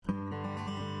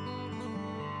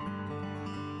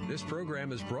This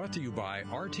program is brought to you by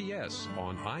RTS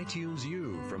on iTunes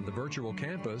U from the virtual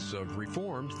campus of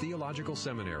Reformed Theological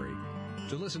Seminary.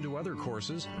 To listen to other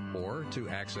courses or to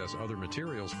access other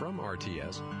materials from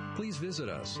RTS, please visit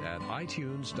us at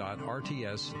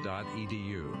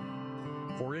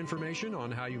itunes.rts.edu. For information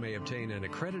on how you may obtain an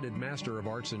accredited Master of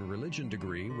Arts in Religion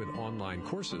degree with online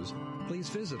courses, please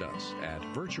visit us at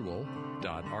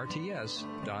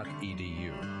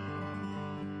virtual.rts.edu.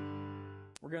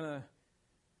 We're going to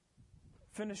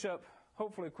finish up,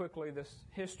 hopefully quickly, this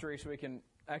history so we can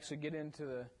actually get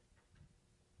into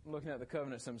looking at the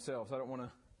covenants themselves. I don't want to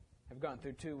have gotten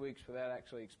through 2 weeks without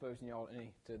actually exposing y'all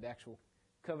to the actual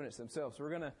covenants themselves. So we're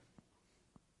going to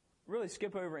really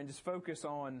skip over and just focus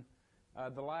on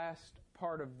the last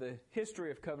part of the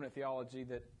history of covenant theology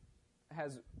that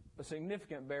has a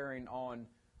significant bearing on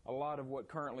a lot of what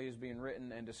currently is being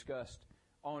written and discussed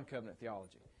on covenant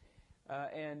theology.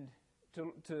 And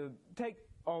to take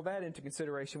all that into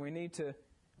consideration, we need to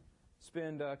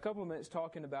spend a couple of minutes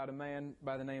talking about a man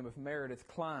by the name of Meredith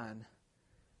Kline.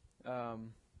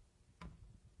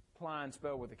 Kline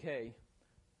spelled with a K,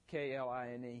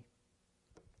 K-L-I-N-E.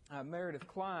 Meredith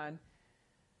Kline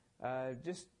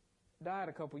just died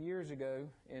a couple years ago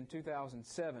in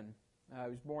 2007. He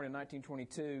was born in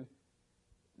 1922,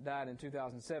 died in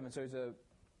 2007. So he's a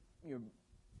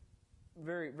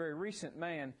very, very recent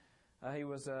man. He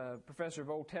was a professor of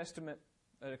Old Testament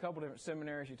at a couple different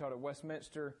seminaries. He taught at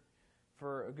Westminster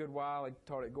for a good while. He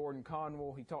taught at Gordon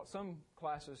Conwell. He taught some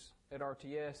classes at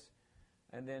RTS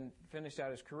and then finished out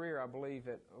his career, I believe,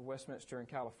 at Westminster in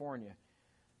California.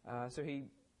 So he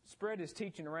spread his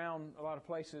teaching around a lot of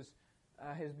places,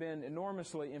 has been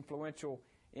enormously influential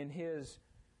in his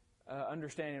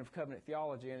understanding of covenant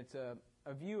theology. And it's a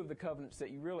view of the covenants that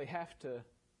you really have to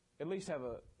at least have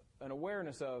an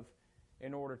awareness of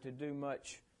in order to do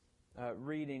much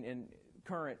reading in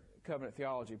current covenant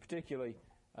theology, particularly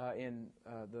in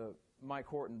the Mike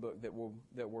Horton book that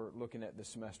we're looking at this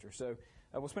semester. So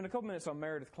we'll spend a couple minutes on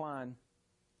Meredith Kline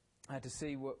to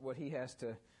see what he has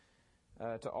to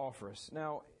offer us.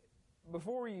 Now,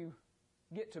 before you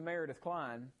get to Meredith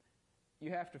Kline,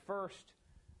 you have to first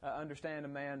understand a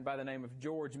man by the name of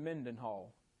George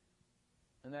Mendenhall,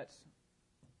 and that's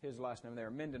his last name there,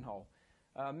 Mendenhall.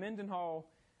 Mendenhall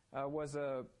was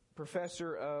a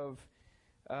professor of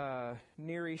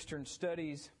Near Eastern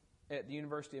Studies at the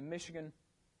University of Michigan.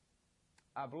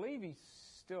 I believe he's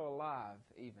still alive,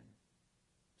 even.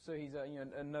 So he's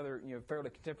another fairly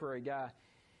contemporary guy.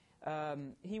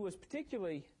 He was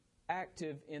particularly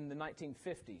active in the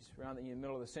 1950s, around the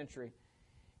middle of the century,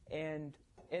 and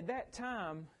at that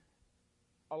time,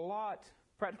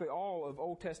 practically all of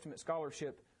Old Testament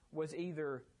scholarship was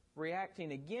either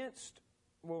reacting against,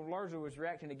 largely was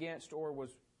reacting against, or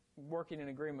was working in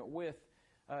agreement with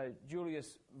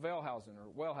Julius Wellhausen,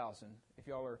 if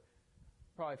y'all are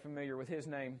probably familiar with his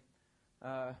name.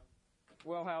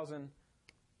 Wellhausen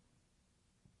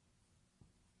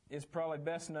is probably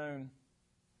best known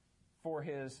for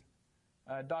his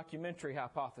documentary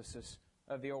hypothesis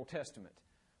of the Old Testament.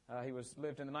 He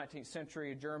lived in the 19th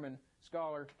century, a German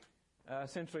scholar,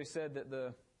 essentially said that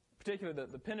particularly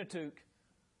the Pentateuch,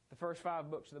 the first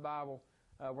 5 books of the Bible,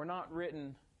 were not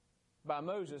written by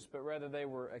Moses, but rather they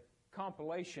were a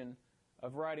compilation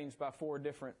of writings by 4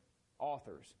 different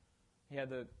authors. He had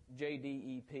the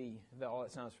JDEP, all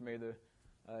that sounds familiar, the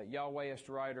Yahwehist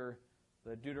writer,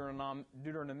 the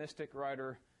Deuteronomistic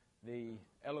writer, the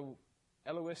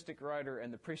Elohistic writer,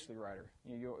 and the priestly writer.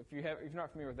 If you're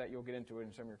not familiar with that, you'll get into it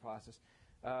in some of your classes.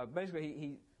 Basically,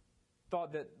 he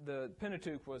thought that the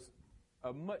Pentateuch was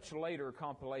a much later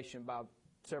compilation by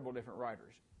several different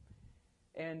writers.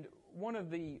 And one of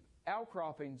the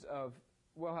outcroppings of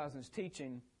Wellhausen's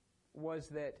teaching was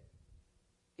that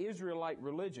Israelite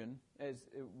religion, as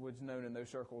it was known in those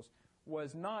circles,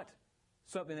 was not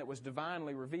something that was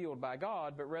divinely revealed by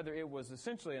God, but rather it was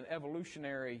essentially an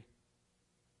evolutionary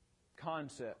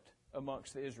concept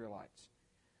amongst the Israelites.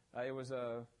 It was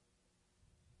a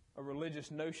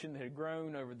religious notion that had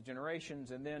grown over the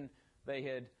generations, and then they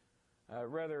had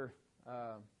rather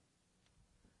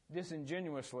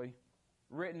disingenuously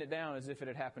written it down as if it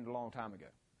had happened a long time ago.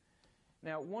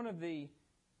 Now, one of the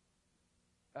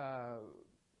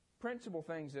principal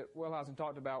things that Wellhausen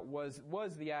talked about was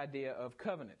the idea of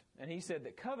covenant. And he said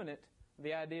that covenant,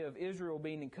 the idea of Israel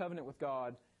being in covenant with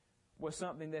God, was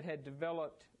something that had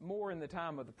developed more in the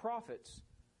time of the prophets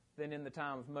than in the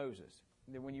time of Moses.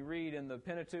 When you read in the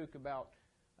Pentateuch about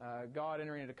God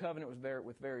entering into covenant with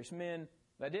various men,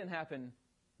 that didn't happen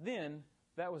then.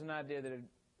 That was an idea that had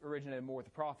originated more with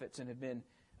the prophets and had been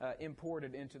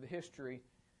imported into the history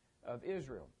of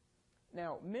Israel.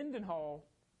 Now, Mendenhall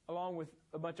along with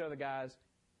a bunch of other guys,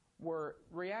 were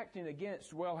reacting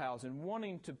against Wellhausen,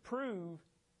 wanting to prove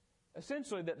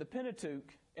essentially that the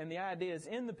Pentateuch and the ideas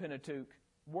in the Pentateuch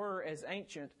were as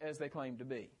ancient as they claimed to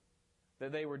be.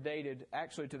 That they were dated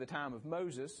actually to the time of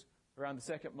Moses, around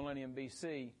the 2nd millennium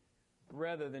BC,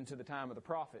 rather than to the time of the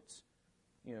prophets,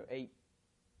 600s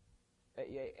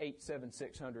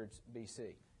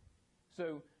BC.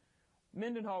 So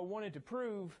Mendenhall wanted to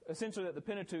prove essentially that the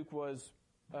Pentateuch was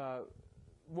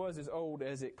as old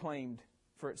as it claimed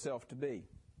for itself to be.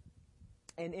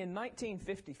 And in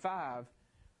 1955,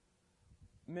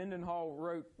 Mendenhall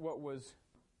wrote what was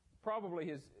probably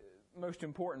his most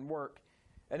important work,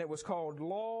 and it was called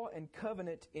Law and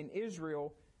Covenant in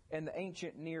Israel and the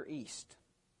Ancient Near East.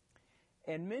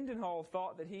 And Mendenhall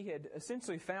thought that he had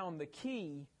essentially found the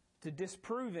key to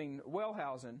disproving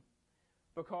Wellhausen,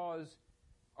 because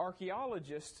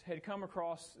archaeologists had come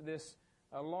across this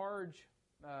large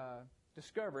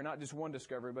discovery, not just one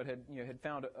discovery, but had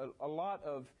found a lot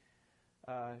of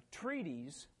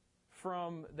treaties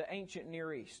from the ancient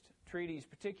Near East, treaties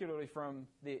particularly from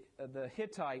the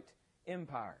Hittite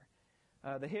Empire.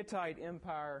 The Hittite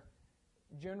Empire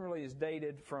generally is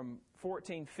dated from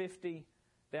 1450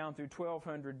 down through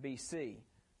 1200 BC.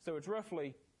 So it's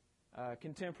roughly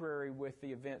contemporary with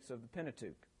the events of the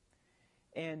Pentateuch.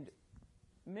 And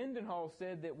Mendenhall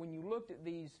said that when you looked at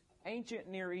these ancient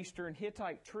Near Eastern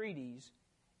Hittite treaties,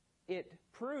 it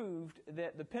proved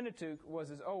that the Pentateuch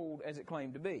was as old as it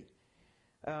claimed to be.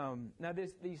 Now,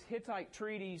 these Hittite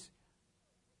treaties,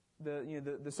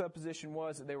 the supposition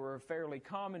was that they were a fairly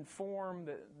common form.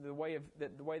 That the way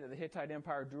that the Hittite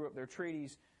Empire drew up their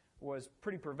treaties was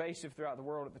pretty pervasive throughout the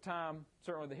world at the time.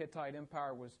 Certainly, the Hittite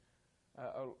Empire was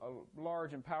a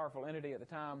large and powerful entity at the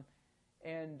time,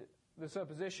 and the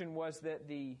supposition was that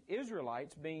the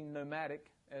Israelites, being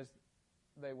nomadic, as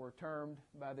they were termed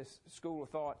by this school of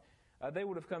thought, they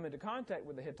would have come into contact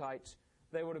with the Hittites.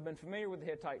 They would have been familiar with the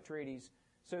Hittite treaties.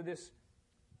 So this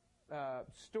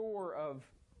store of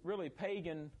really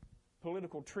pagan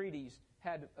political treaties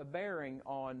had a bearing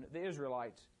on the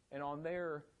Israelites and on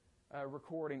their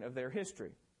recording of their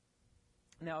history.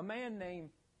 Now, a man named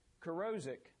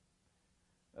Karosik,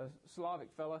 a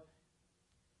Slavic fellow,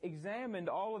 examined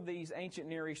all of these ancient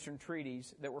Near Eastern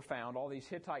treaties that were found, all these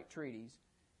Hittite treaties,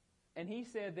 and he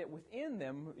said that within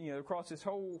them, across this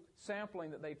whole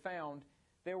sampling that they found,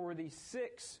 there were these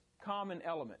 6 common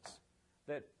elements,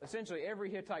 that essentially every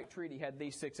Hittite treaty had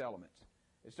these 6 elements.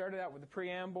 It started out with the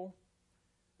preamble,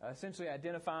 essentially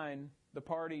identifying the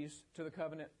parties to the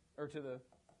covenant, or to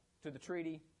the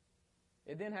treaty.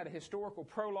 It then had a historical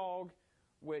prologue,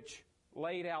 which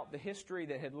laid out the history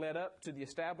that had led up to the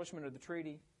establishment of the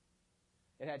treaty.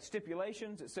 It had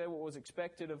stipulations that said what was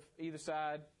expected of either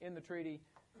side in the treaty.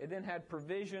 It then had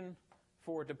provision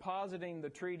for depositing the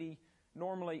treaty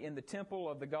normally in the temple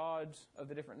of the gods of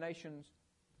the different nations.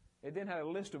 It then had a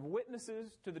list of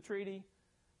witnesses to the treaty.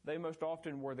 They most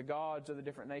often were the gods of the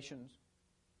different nations.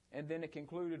 And then it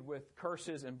concluded with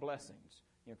curses and blessings.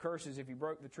 Curses if you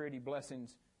broke the treaty,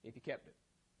 blessings if you kept it.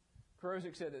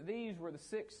 Karosik said that these were the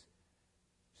 6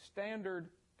 standard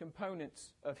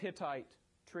components of Hittite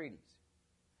treaties.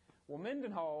 Well,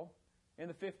 Mendenhall in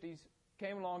the 50s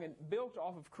came along and built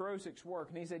off of Karosik's work,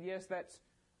 and he said, yes,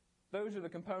 those are the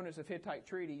components of Hittite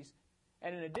treaties.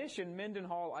 And in addition,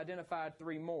 Mendenhall identified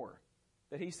 3 more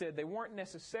that he said they weren't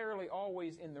necessarily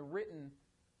always in the written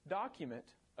document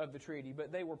of the treaty,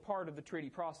 but they were part of the treaty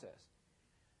process.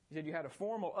 He said you had a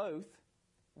formal oath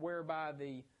whereby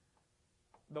the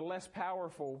less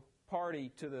powerful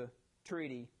party to the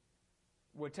treaty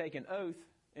would take an oath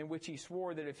in which he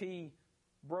swore that if he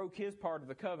broke his part of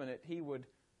the covenant, he would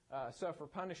suffer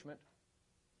punishment.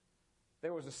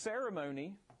 There was a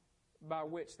ceremony by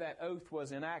which that oath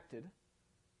was enacted.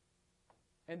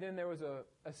 And then there was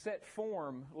a set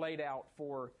form laid out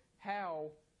for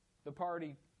how the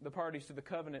parties to the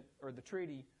covenant or the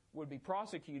treaty would be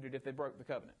prosecuted if they broke the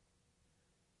covenant.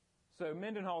 So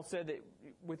Mendenhall said that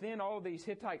within all of these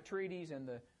Hittite treaties and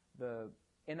the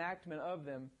enactment of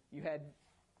them, you had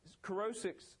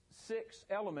Karosik's 6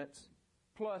 elements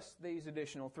plus these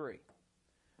additional 3.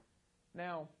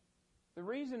 Now, the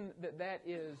reason that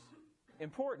is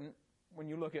important when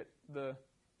you look at the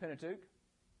Pentateuch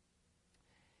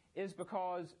is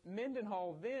because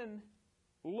Mendenhall then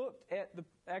looked at the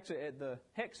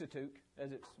Hexateuch,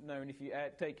 as it's known. If you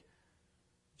take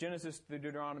Genesis through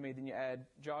Deuteronomy, then you add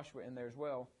Joshua in there as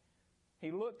well.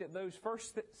 He looked at those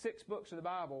first 6 books of the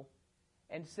Bible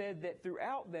and said that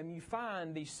throughout them you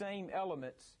find these same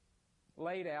elements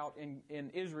laid out in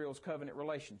Israel's covenant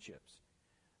relationships.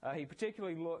 He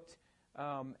particularly looked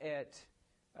at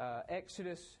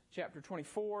Exodus chapter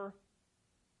 24.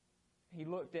 He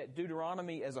looked at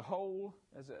Deuteronomy as a whole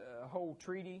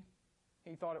treaty,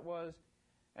 he thought it was.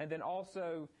 And then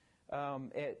also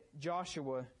at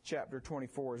Joshua chapter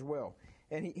 24 as well.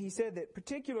 And he said that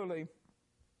particularly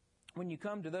when you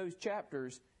come to those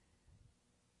chapters,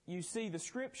 you see the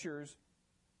Scriptures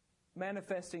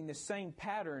manifesting the same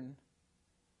pattern.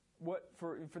 What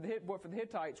for the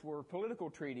Hittites were political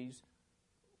treaties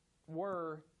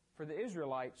were, for the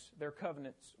Israelites, their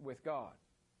covenants with God.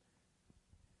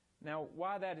 Now,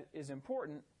 why that is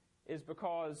important is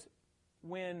because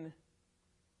when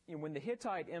the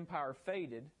Hittite Empire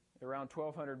faded around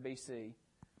 1200 BC,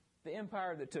 the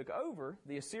empire that took over,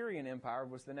 the Assyrian Empire,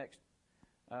 was the next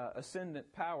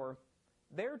ascendant power.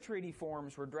 Their treaty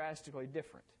forms were drastically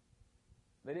different.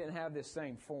 They didn't have this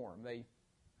same form. They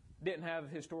didn't have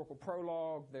historical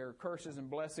prologue. Their curses and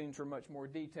blessings were much more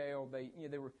detailed.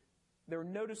 There were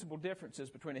noticeable differences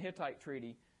between a Hittite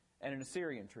treaty and an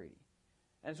Assyrian treaty.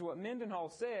 And so what Mendenhall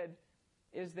said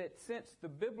is that since the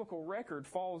biblical record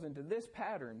falls into this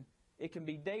pattern, it can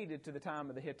be dated to the time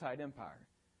of the Hittite Empire.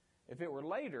 If it were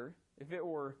later, if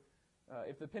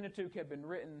the Pentateuch had been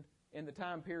written in the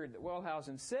time period that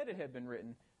Wellhausen said it had been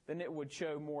written, then it would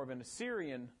show more of an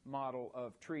Assyrian model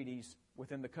of treaties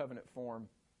within the covenant form.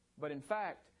 But in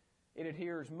fact, it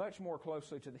adheres much more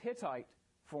closely to the Hittite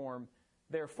form.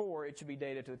 Therefore, it should be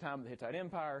dated to the time of the Hittite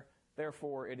Empire.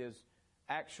 Therefore, it is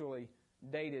actually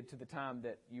dated to the time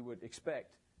that you would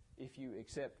expect if you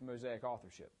accept Mosaic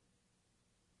authorship.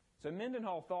 So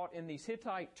Mendenhall thought in these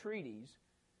Hittite treaties,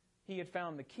 he had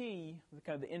found the key,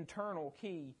 kind of the internal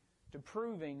key to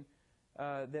proving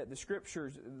that the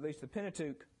Scriptures, at least the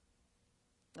Pentateuch,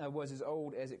 was as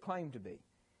old as it claimed to be.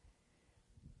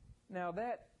 Now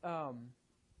that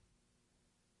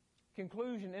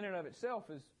conclusion in and of itself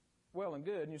is well and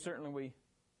good, and certainly we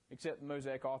accept the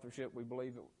Mosaic authorship. We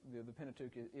believe that the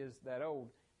Pentateuch is that old.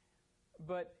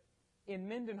 But in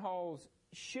Mendenhall's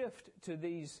shift to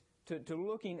these, to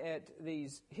looking at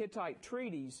these Hittite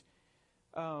treaties,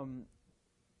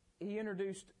 he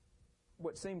introduced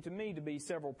what seemed to me to be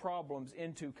several problems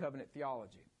into covenant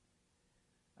theology.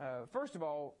 First of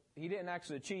all, he didn't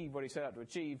actually achieve what he set out to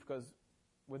achieve, because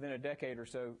within a decade or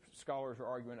so, scholars were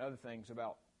arguing other things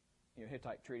about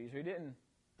Hittite treaties. So he didn't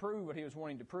prove what he was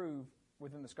wanting to prove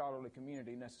within the scholarly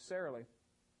community necessarily.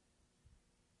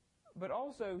 But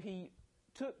also he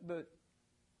took the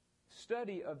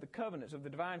study of the covenants, of the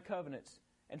divine covenants,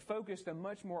 and focused them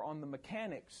much more on the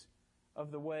mechanics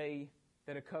of the way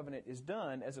that a covenant is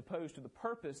done as opposed to the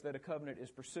purpose that a covenant is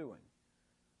pursuing.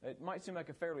 It might seem like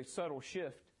a fairly subtle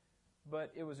shift,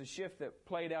 but it was a shift that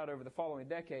played out over the following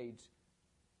decades,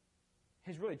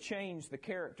 has really changed the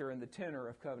character and the tenor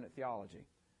of covenant theology.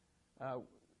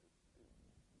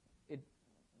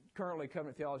 Currently,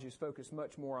 covenant theology is focused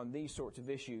much more on these sorts of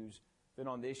issues than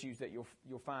on the issues that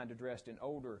you'll find addressed in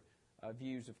older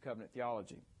views of covenant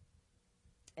theology.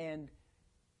 And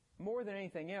more than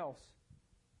anything else,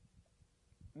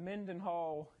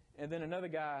 Mendenhall and then another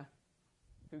guy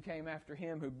who came after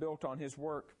him who built on his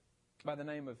work by the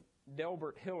name of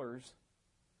Delbert Hillers,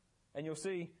 and you'll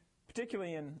see,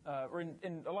 particularly in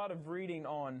a lot of reading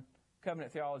on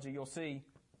covenant theology, you'll see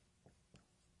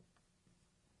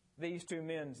these two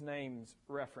men's names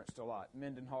referenced a lot,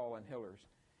 Mendenhall and Hillers.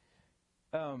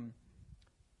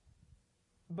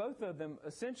 Both of them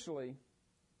essentially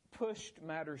pushed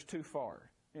matters too far.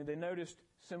 They noticed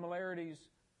similarities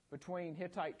between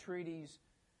Hittite treaties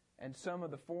and some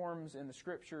of the forms in the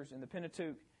Scriptures in the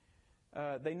Pentateuch.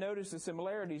 They noticed the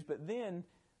similarities, but then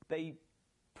they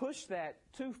pushed that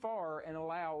too far and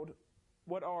allowed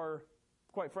what are,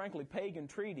 quite frankly, pagan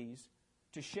treaties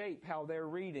to shape how they're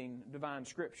reading divine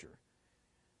Scripture.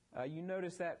 You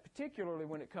notice that particularly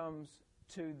when it comes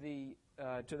to the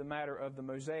matter of the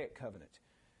Mosaic covenant.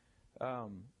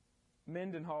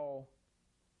 Mendenhall,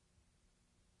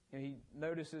 he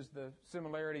notices the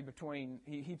similarity between,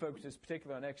 he focuses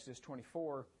particularly on Exodus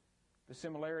 24, the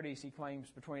similarities he claims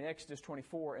between Exodus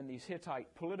 24 and these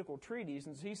Hittite political treaties.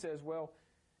 And he says, well,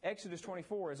 Exodus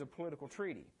 24 is a political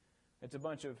treaty. It's a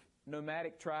bunch of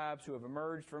nomadic tribes who have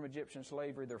emerged from Egyptian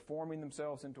slavery. They're forming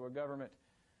themselves into a government.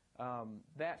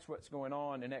 That's what's going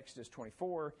on in Exodus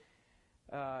 24.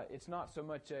 It's not so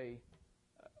much a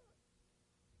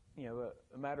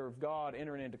matter of God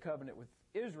entering into covenant with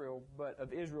Israel, but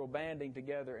of Israel banding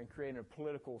together and creating a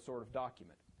political sort of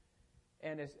document.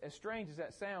 And as strange as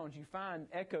that sounds, you find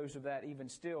echoes of that even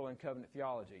still in covenant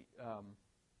theology.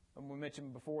 And we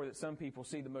mentioned before that some people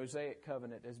see the Mosaic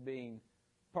covenant as being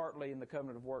partly in the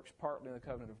covenant of works, partly in the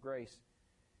covenant of grace.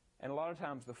 And a lot of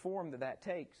times the form that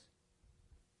takes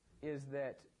is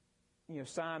that,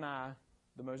 Sinai,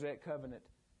 the Mosaic covenant,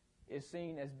 is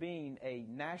seen as being a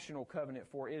national covenant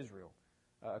for Israel,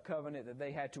 a covenant that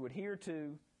they had to adhere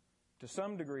to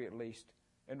some degree at least,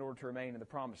 in order to remain in the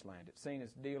Promised Land. It's seen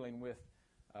as dealing with,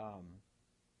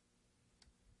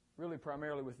 really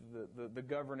primarily with the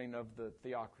governing of the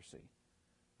theocracy.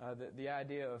 The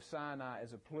idea of Sinai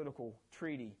as a political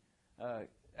treaty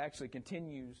actually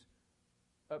continues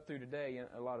up through today in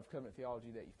a lot of covenant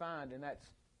theology that you find, and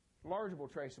that's largely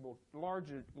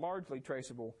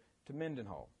traceable to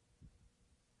Mendenhall.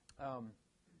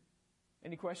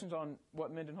 Any questions on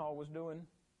what Mendenhall was doing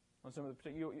on some of the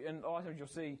particular? And a lot of times you'll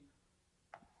see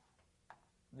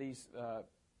these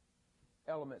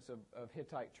elements of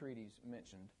Hittite treaties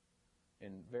mentioned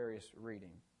in various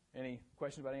reading. Any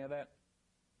questions about any of that?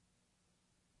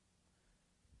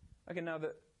 Okay, now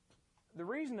the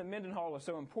reason that Mendenhall is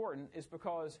so important is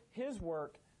because his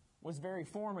work was very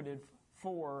formative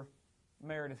for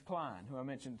Meredith Kline, who I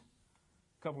mentioned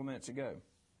a couple of minutes ago.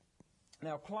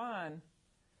 Now, Kline,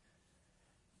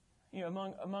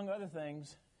 among other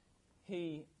things,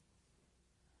 he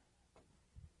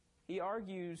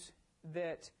argues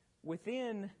that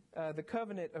within the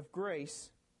covenant of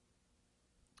grace,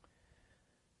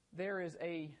 there is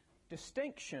a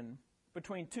distinction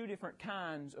between two different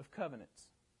kinds of covenants.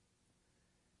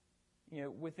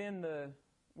 Within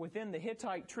the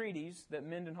Hittite treaties that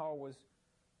Mendenhall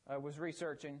was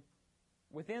researching,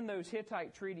 within those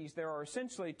Hittite treaties, there are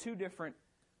essentially two different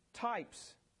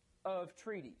types of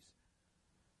treaties.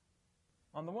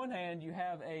 On the one hand, you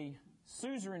have a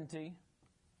suzerainty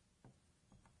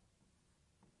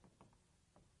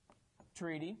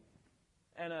treaty,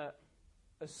 and a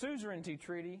suzerainty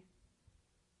treaty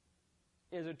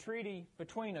is a treaty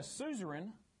between a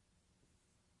suzerain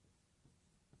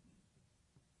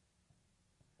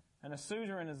and a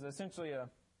suzerain is essentially a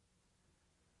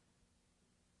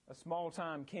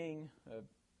small-time king,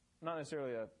 not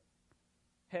necessarily a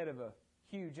head of a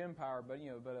huge empire, but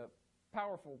a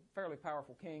fairly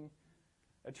powerful king.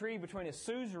 A treaty between a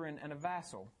suzerain and a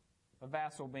vassal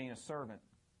being a servant,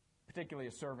 particularly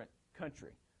a servant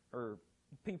country or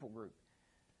people group.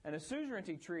 And a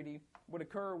suzerainty treaty would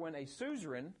occur when a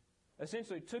suzerain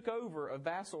essentially took over a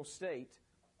vassal state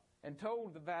and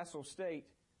told the vassal state,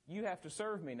 you have to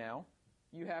serve me now.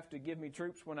 You have to give me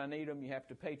troops when I need them. You have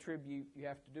to pay tribute. You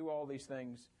have to do all these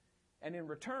things. And in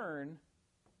return,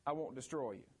 I won't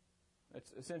destroy you.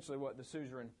 That's essentially what the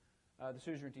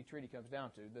suzerainty treaty comes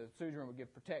down to. The suzerain would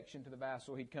give protection to the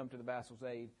vassal. He'd come to the vassal's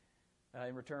aid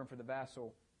in return for the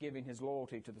vassal giving his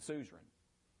loyalty to the suzerain.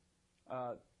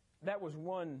 That was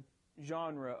one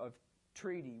genre of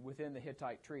treaty within the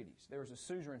Hittite treaties. There was a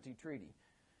suzerainty treaty.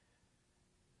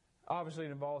 Obviously,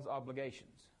 it involves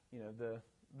obligations. The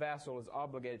vassal is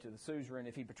obligated to the suzerain.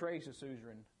 If he betrays the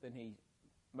suzerain, then he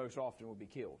most often will be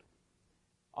killed.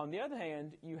 On the other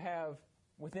hand, you have,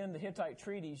 within the Hittite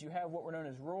treaties, you have what were known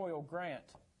as royal grant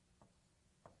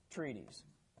treaties.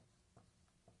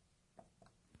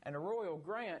 And a royal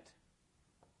grant,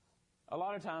 a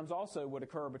lot of times also would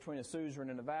occur between a suzerain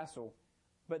and a vassal,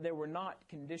 but they were not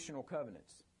conditional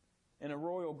covenants. In a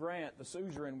royal grant, the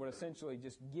suzerain would essentially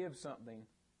just give something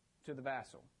to the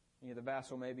vassal. The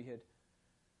vassal maybe had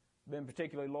been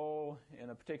particularly loyal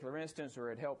in a particular instance or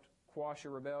had helped quash a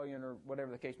rebellion or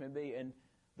whatever the case may be, and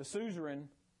the suzerain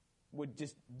would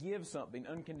just give something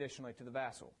unconditionally to the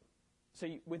vassal. So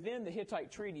within the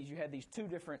Hittite treaties, you had these two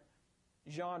different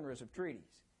genres of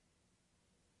treaties.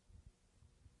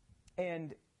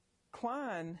 And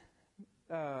Kline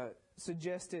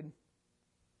suggested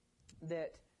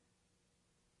that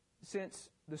since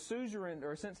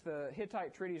the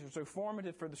Hittite treaties are so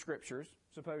formative for the Scriptures,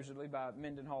 supposedly by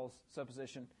Mendenhall's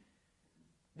supposition,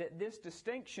 that this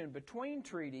distinction between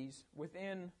treaties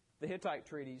within the Hittite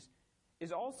treaties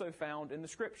is also found in the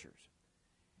Scriptures.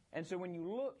 And so when you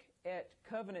look at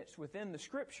covenants within the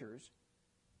Scriptures,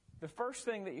 the first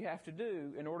thing that you have to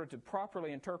do in order to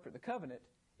properly interpret the covenant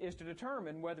is to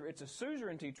determine whether it's a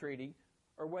suzerainty treaty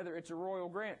or whether it's a royal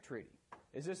grant treaty.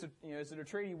 Is it a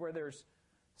treaty where there's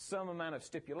some amount of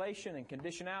stipulation and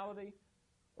conditionality,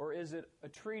 or is it a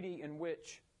treaty in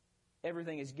which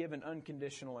everything is given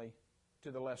unconditionally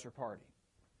to the lesser party?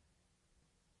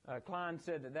 Kline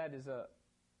said that is a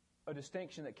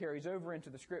distinction that carries over into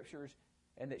the Scriptures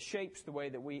and that shapes the way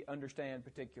that we understand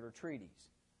particular treaties.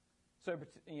 So,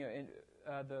 in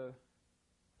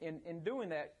doing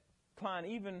that, Kline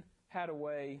even had a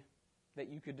way that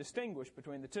you could distinguish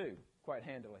between the two quite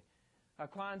handily.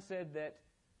 Kline said that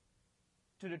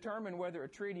to determine whether a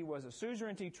treaty was a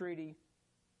suzerainty treaty,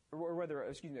 or whether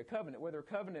a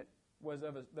covenant was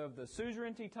of the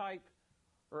suzerainty type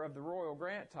or of the royal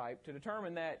grant type. To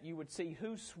determine that, you would see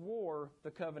who swore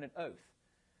the covenant oath.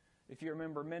 If you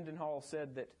remember, Mendenhall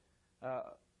said that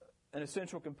an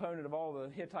essential component of all the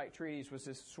Hittite treaties was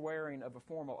this swearing of a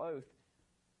formal oath.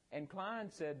 And Klein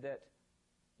said that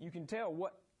you can tell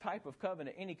what type of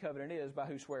covenant any covenant is by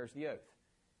who swears the oath.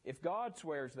 If God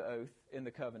swears the oath in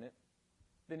the covenant,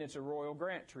 then it's a royal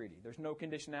grant treaty. There's no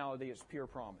conditionality, it's pure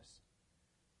promise.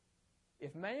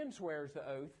 If man swears the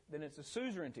oath, then it's a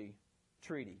suzerainty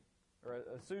treaty, or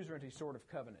a suzerainty sort of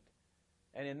covenant.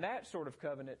 And in that sort of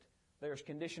covenant, there's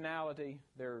conditionality,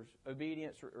 there's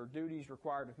obedience or duties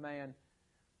required of man.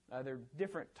 There are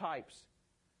different types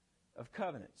of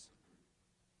covenants.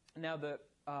 Now, the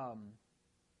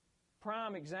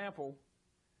prime example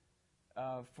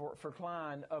for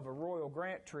Klein of a royal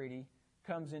grant treaty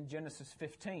comes in Genesis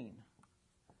 15.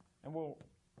 And we'll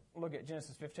look at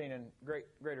Genesis 15 in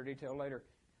greater detail later.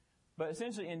 But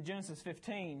essentially in Genesis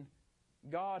 15,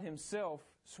 God himself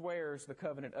swears the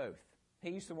covenant oath.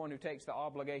 He's the one who takes the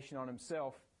obligation on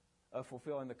himself of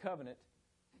fulfilling the covenant.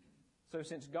 So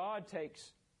since God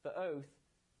takes the oath,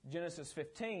 Genesis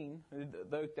 15,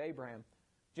 the oath to Abraham,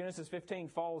 Genesis 15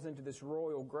 falls into this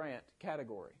royal grant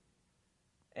category.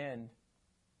 And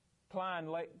Klein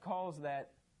calls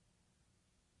that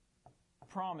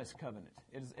promise covenant.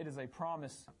 It is a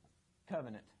promise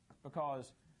covenant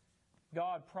because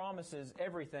God promises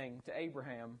everything to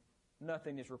Abraham.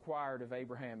 Nothing is required of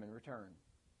Abraham in return.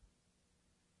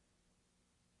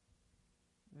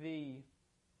 The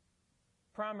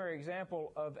primary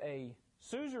example of a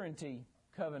suzerainty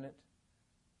covenant,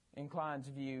 in Klein's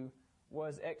view,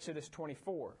 was Exodus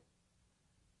 24.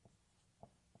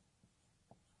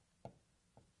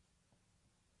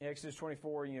 In Exodus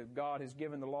 24, God has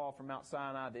given the law from Mount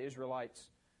Sinai. The Israelites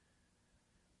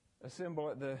assemble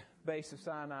at the base of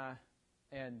Sinai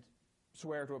and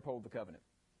swear to uphold the covenant.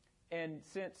 And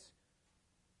since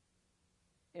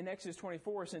in Exodus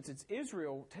 24, since it's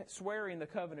Israel swearing the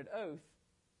covenant oath,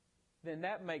 then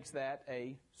that makes that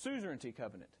a suzerainty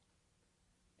covenant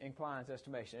in Klein's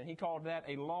estimation. And he called that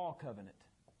a law covenant.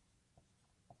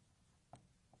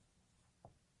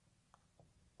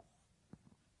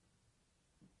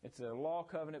 It's a law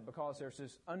covenant because there's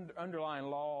this underlying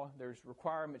law, there's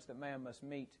requirements that man must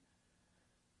meet,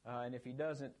 and if he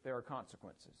doesn't, there are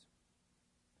consequences.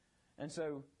 And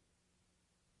so,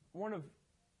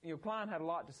 Klein had a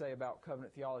lot to say about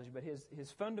covenant theology, but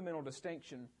his fundamental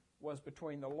distinction was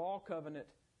between the law covenant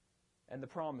and the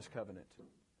promise covenant.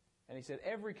 And he said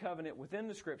every covenant within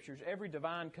the Scriptures, every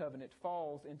divine covenant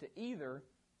falls into either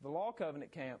the law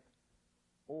covenant camp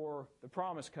or the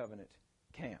promise covenant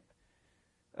camp.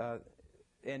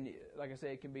 And like I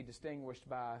say, it can be distinguished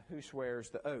by who swears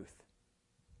the oath.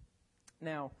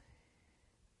 Now,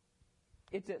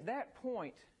 it's at that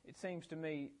point, it seems to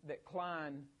me, that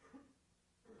Klein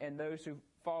and those who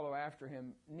follow after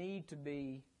him need to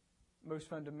be most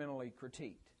fundamentally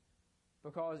critiqued.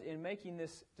 Because in making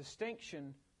this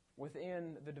distinction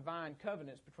within the divine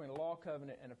covenants between a law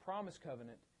covenant and a promise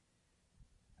covenant,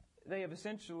 they have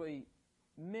essentially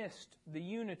missed the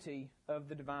unity of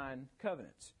the divine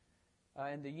covenants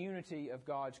and the unity of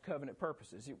God's covenant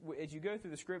purposes. As you go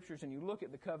through the Scriptures and you look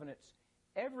at the covenants,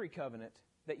 every covenant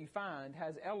that you find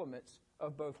has elements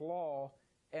of both law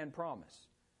and promise.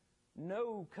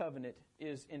 No covenant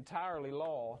is entirely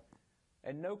law,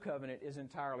 and no covenant is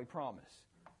entirely promise.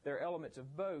 There are elements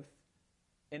of both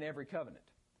in every covenant.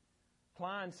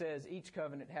 Klein says each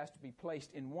covenant has to be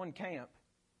placed in one camp,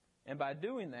 and by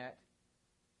doing that,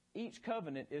 each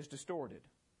covenant is distorted.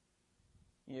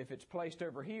 If it's placed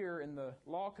over here in the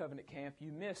law covenant camp,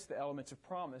 you miss the elements of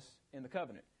promise in the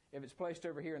covenant. If it's placed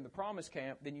over here in the promise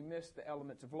camp, then you miss the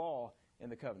elements of law in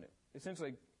the covenant.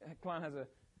 Essentially, Klein has a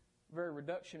very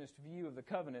reductionist view of the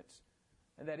covenants,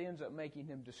 and that ends up making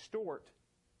him distort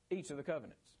each of the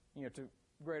covenants, to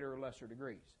greater or lesser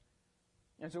degrees.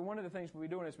 And so one of the things we'll be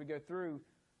doing as we go through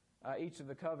each of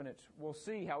the covenants, we'll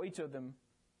see how each of them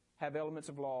have elements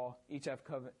of law, each have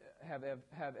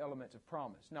elements of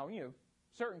promise. Now,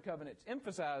 certain covenants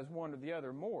emphasize one or the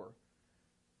other more.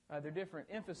 There are different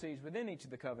emphases within each of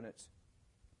the covenants,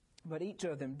 but each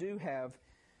of them do have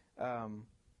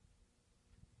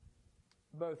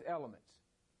both elements.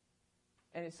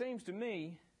 And it seems to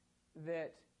me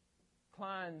that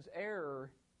Klein's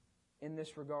error in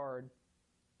this regard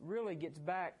really gets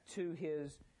back to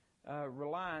his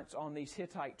reliance on these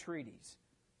Hittite treaties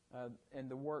and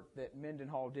the work that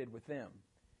Mendenhall did with them.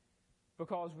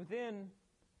 Because within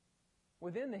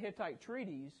the Hittite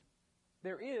treaties,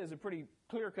 there is a pretty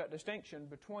clear-cut distinction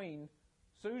between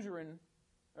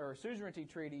suzerainty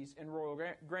treaties and royal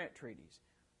grant treaties.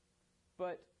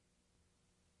 But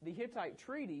the Hittite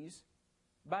treaties,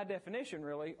 by definition,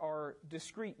 really, are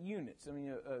discrete units. I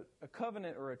mean, a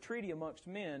covenant or a treaty amongst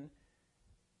men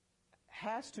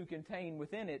has to contain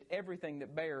within it everything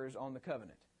that bears on the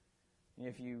covenant. And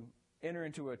if you enter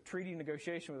into a treaty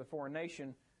negotiation with a foreign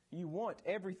nation, you want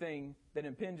everything that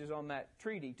impinges on that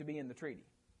treaty to be in the treaty,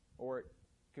 or it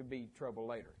could be trouble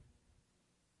later.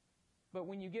 But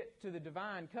when you get to the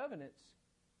divine covenants,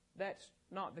 that's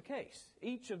not the case.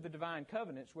 Each of the divine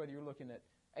covenants, whether you're looking at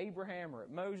Abraham or at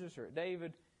Moses or at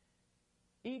David,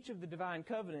 each of the divine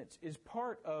covenants is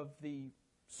part of the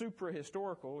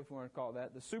suprahistorical, if you want to call it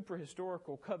that, the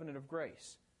suprahistorical covenant of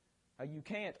grace. You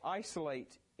can't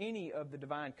isolate any of the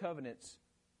divine covenants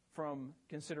from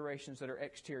considerations that are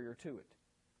exterior to it.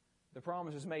 The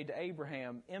promises made to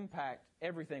Abraham impact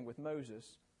everything with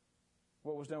Moses.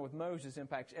 What was done with Moses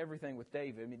impacts everything with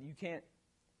David. I mean, you can't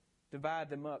divide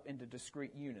them up into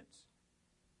discrete units.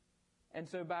 And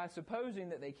so by supposing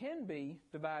that they can be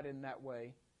divided in that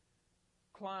way,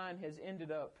 Klein has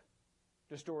ended up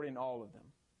distorting all of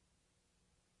them,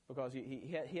 because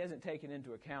he hasn't taken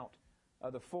into account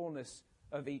the fullness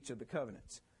of each of the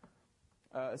covenants.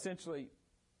 Essentially,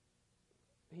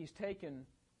 he's taken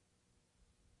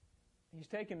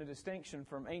a distinction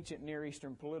from ancient Near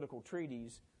Eastern political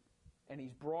treaties, and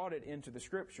he's brought it into the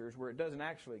Scriptures where it doesn't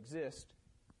actually exist,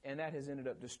 and that has ended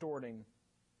up distorting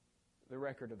the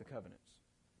record of the covenants.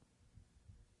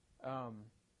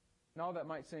 And all that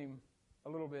might seem a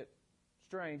little bit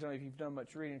strange. I don't know if you've done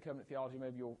much reading in covenant theology,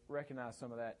 maybe you'll recognize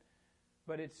some of that.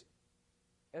 But it's,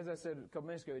 as I said a couple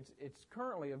minutes ago, it's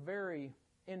currently a very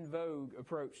in vogue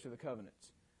approach to the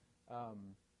covenants.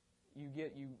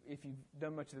 If you've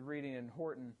done much of the reading in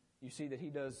Horton, you see that he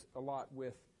does a lot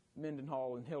with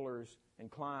Mendenhall and Hillers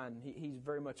and Klein. He's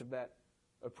very much of that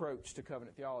approach to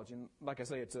covenant theology. And like I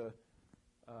say, it's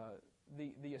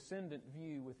the ascendant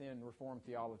view within Reformed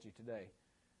theology today.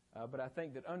 But I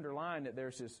think that underlying it,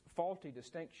 there's this faulty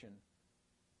distinction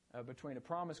between a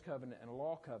promise covenant and a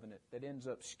law covenant that ends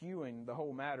up skewing the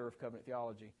whole matter of covenant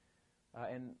theology.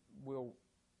 And we'll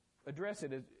address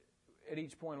it at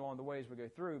each point along the way as we go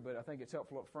through, but I think it's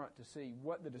helpful up front to see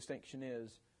what the distinction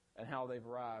is and how they've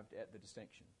arrived at the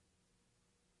distinction.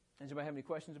 Does anybody have any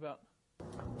questions about?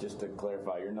 Just to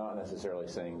clarify, you're not necessarily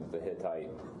saying that the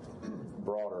Hittite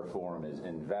broader form is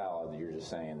invalid. You're just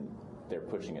saying they're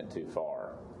pushing it too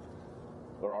far.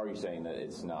 Or are you saying that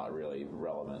it's not really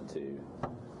relevant to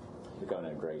the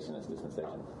covenant of grace in its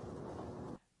dispensation?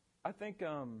 I think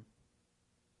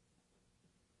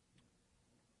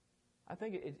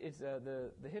it's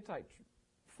the Hittite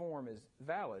form is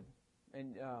valid,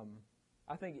 and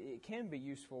I think it can be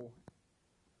useful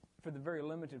for the very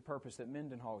limited purpose that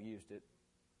Mendenhall used it,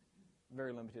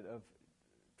 very limited, of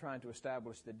trying to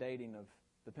establish the dating of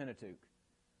the Pentateuch.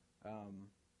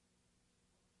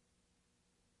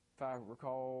 If I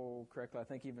recall correctly, I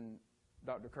think even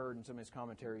Dr. Curd in some of his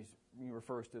commentaries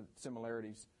refers to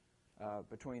similarities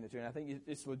between the two. And I think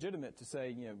it's legitimate to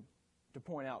say, to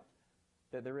point out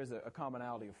that there is a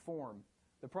commonality of form.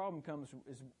 The problem comes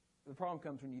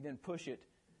when you then push it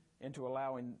into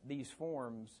allowing these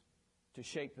forms to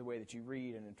shape the way that you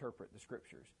read and interpret the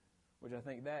Scriptures, which I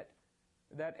think that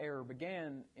error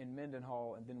began in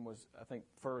Mendenhall and then was, I think,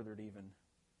 furthered even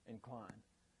in Klein.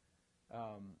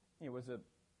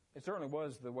 It certainly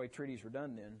was the way treaties were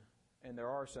done then, and there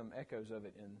are some echoes of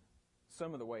it in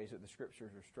some of the ways that the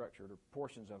Scriptures are structured, or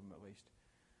portions of them at least.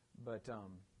 But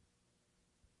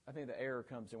I think the error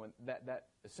comes in when that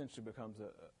essentially becomes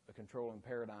a controlling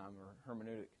paradigm or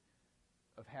hermeneutic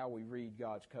of how we read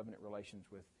God's covenant relations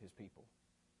with His people.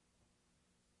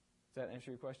 Does that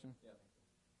answer your question? Yeah.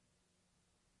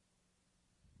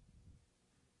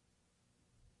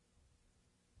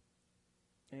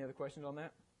 Any other questions on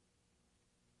that?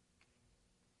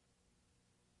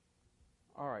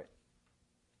 All right.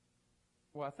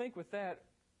 Well, I think with that,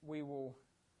 we will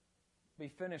be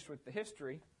finished with the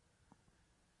history.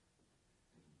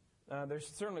 There's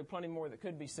certainly plenty more that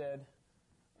could be said,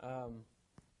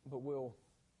 but we'll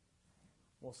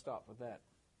stop with that.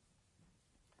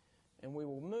 And we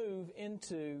will move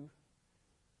into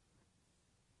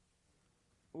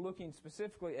looking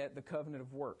specifically at the covenant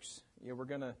of works. We're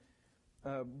going to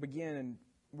begin and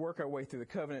work our way through the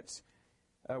covenants.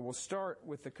 We'll start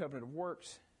with the covenant of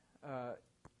works.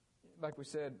 Like we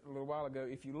said a little while ago,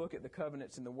 if you look at the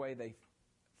covenants and the way they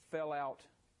fell out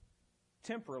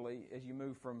temporally as you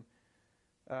move from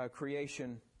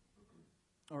creation,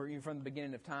 or even from the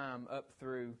beginning of time up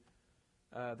through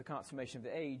the consummation of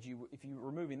the age, if you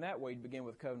were moving that way, you begin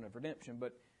with the covenant of redemption.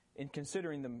 But in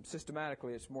considering them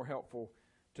systematically, it's more helpful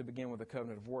to begin with the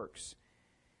covenant of works.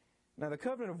 Now, the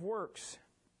covenant of works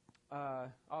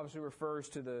obviously refers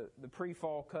to the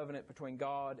pre-fall covenant between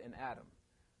God and Adam,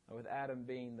 with Adam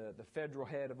being the federal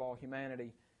head of all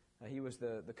humanity. He was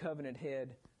the covenant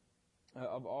head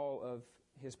of all of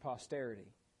his posterity.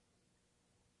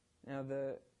 Now,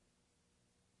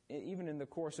 even in the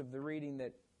course of the reading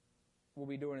that we'll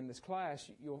be doing in this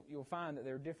class, you'll find that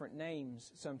there are different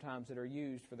names sometimes that are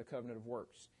used for the covenant of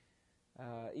works.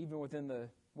 Even within the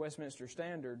Westminster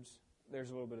Standards, there's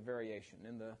a little bit of variation.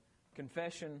 In the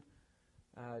Confession,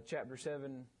 chapter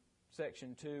 7,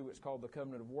 section 2, it's called the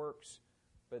covenant of works.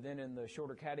 But then in the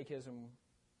Shorter Catechism,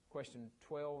 question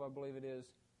 12, I believe it is,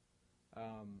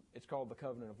 it's called the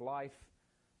covenant of life.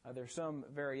 There's some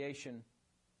variation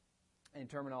in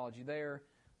terminology there.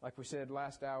 Like we said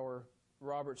last hour,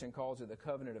 Robertson calls it the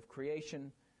covenant of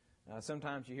creation.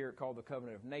 Sometimes you hear it called the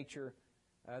covenant of nature.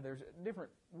 There's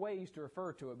different ways to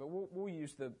refer to it, but we'll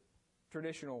use the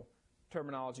traditional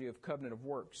terminology of covenant of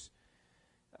works.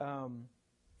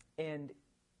 And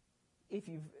if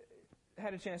you've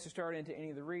had a chance to start into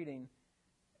any of the reading,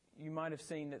 you might have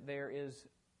seen that there is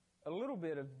a little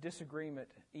bit of disagreement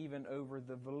even over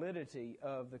the validity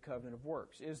of the covenant of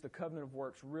works. Is the covenant of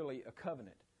works really a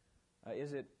covenant?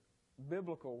 Is it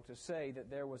biblical to say that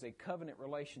there was a covenant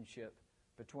relationship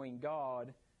between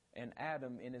God and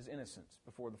Adam in his innocence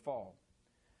before the fall?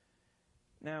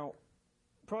 Now,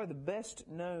 probably the best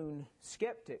known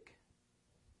skeptic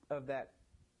of that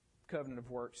covenant of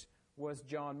works was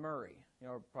John Murray. You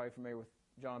know, probably familiar with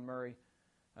John Murray.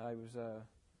 He was a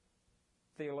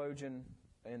theologian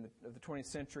of the 20th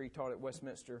century, taught at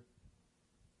Westminster,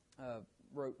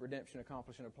 wrote Redemption,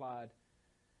 Accomplished and Applied.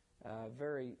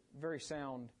 Very, very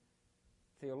sound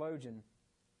theologian.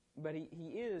 But he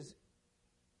is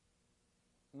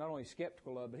not only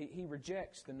skeptical of, but he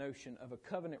rejects the notion of a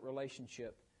covenant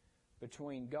relationship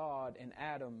between God and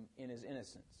Adam in his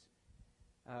innocence.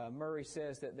 Murray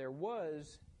says that there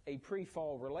was a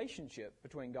pre-fall relationship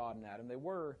between God and Adam. They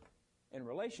were in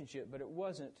relationship, but it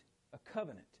wasn't a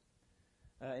covenant.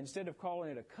 Instead of calling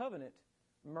it a covenant,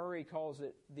 Murray calls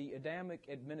it the Adamic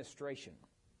administration.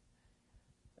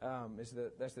 That's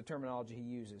the terminology he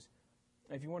uses.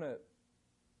 If you want to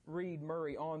read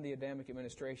Murray on the Adamic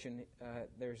administration,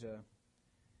 there's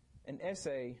an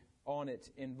essay on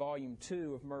it in Volume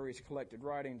 2 of Murray's collected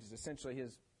writings. It's essentially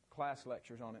his class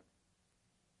lectures on it.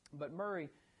 But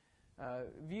Murray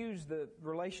views the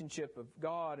relationship of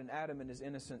God and Adam in his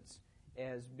innocence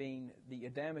as being the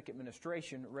Adamic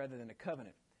administration rather than a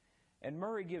covenant. And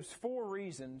Murray gives 4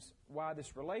 reasons why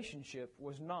this relationship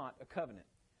was not a covenant.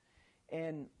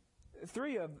 And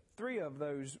three of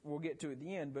those we'll get to at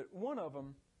the end, but one of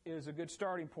them is a good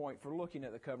starting point for looking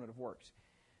at the covenant of works.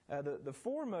 The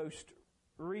foremost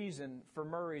reason for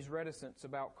Murray's reticence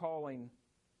about calling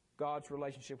God's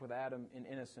relationship with Adam in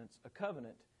innocence a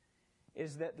covenant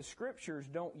is that the Scriptures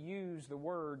don't use the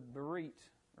word berit,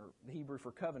 or the Hebrew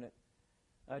for covenant,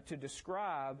 to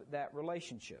describe that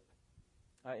relationship.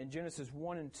 In Genesis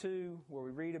 1 and 2, where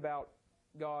we read about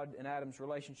God and Adam's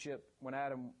relationship when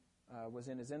Adam was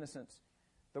in his innocence,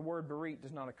 the word berit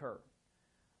does not occur.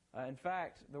 In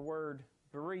fact, the word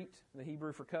berit, the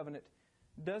Hebrew for covenant,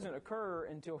 doesn't occur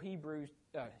until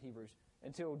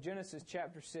until Genesis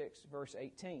chapter 6, verse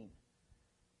 18.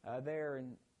 There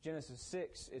in Genesis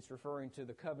 6, it's referring to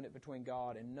the covenant between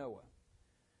God and Noah.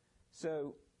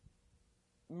 So,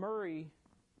 Murray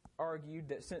argued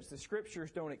that since the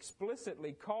Scriptures don't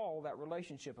explicitly call that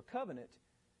relationship a covenant,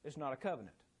 it's not a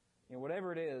covenant. You know,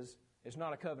 whatever it is, it's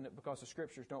not a covenant because the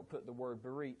Scriptures don't put the word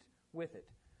berit with it.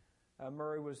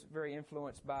 Murray was very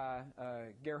influenced by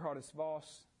Gerhardus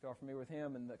Voss, if you're familiar with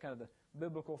him, and the kind of the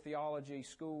biblical theology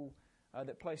school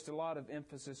that placed a lot of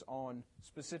emphasis on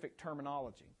specific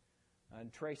terminology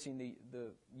and tracing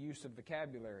the use of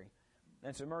vocabulary.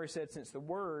 And so Murray said since the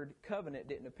word covenant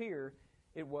didn't appear,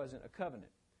 it wasn't a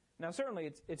covenant. Now certainly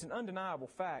it's an undeniable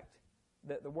fact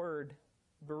that the word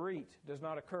berit does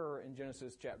not occur in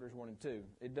Genesis chapters 1 and 2.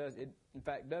 It in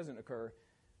fact doesn't occur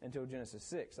until Genesis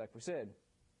 6, like we said.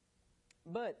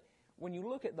 But when you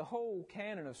look at the whole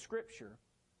canon of Scripture,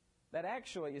 that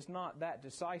actually is not that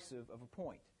decisive of a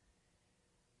point.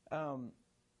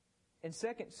 In 2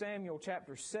 Samuel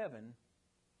chapter 7,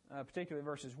 particularly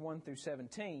verses 1 through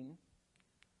 17,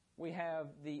 we have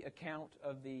the account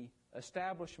of the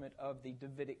establishment of the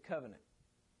Davidic covenant.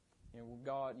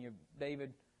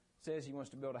 David says he wants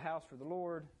to build a house for the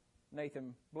Lord.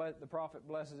 The prophet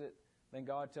blesses it. Then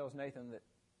God tells Nathan that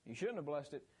he shouldn't have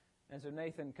blessed it. And so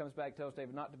Nathan comes back and tells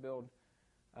David not to build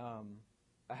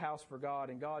a house for God.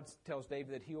 And God tells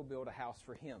David that he'll build a house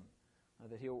for him,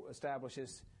 that he'll establish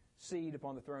his seed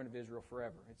upon the throne of Israel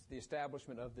forever. It's the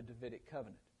establishment of the Davidic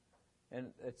covenant.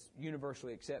 and it's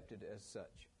universally accepted as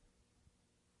such.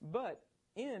 But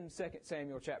in 2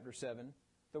 Samuel chapter 7,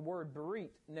 the word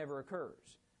berit never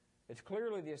occurs. It's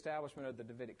clearly the establishment of the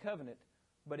Davidic covenant,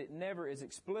 but it never is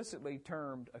explicitly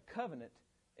termed a covenant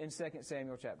in 2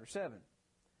 Samuel chapter 7.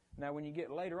 Now, when you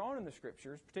get later on in the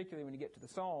Scriptures, particularly when you get to the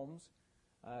Psalms,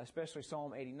 especially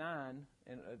Psalm 89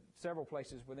 and several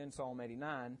places within Psalm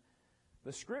 89,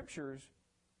 the Scriptures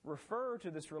refer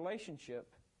to this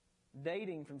relationship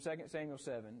dating from 2 Samuel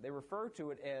 7. They refer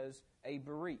to it as a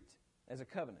berit, as a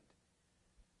covenant.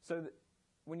 So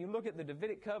when you look at the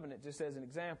Davidic covenant, just as an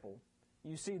example,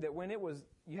 you see that when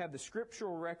you have the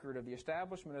scriptural record of the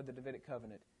establishment of the Davidic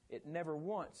covenant, it never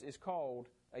once is called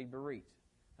a berit.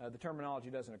 The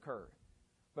terminology doesn't occur.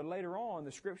 But later on,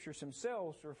 the Scriptures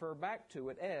themselves refer back to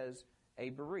it as a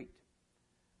berit.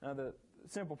 Now, the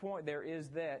simple point there is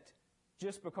that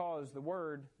just because the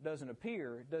word doesn't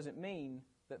appear doesn't mean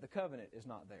that the covenant is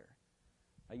not there.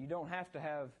 You don't have to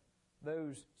have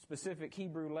those specific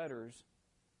Hebrew letters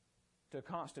to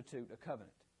constitute a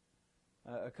covenant.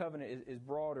 A covenant is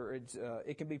broader.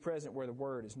 It can be present where the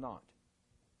word is not.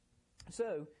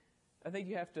 So, I think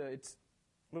you have to, it's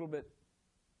a little bit,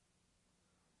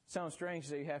 sounds strange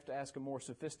that you have to ask a more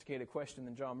sophisticated question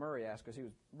than John Murray asked, because he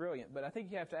was brilliant, but I think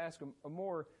you have to ask a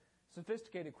more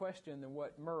sophisticated question than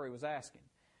what Murray was asking.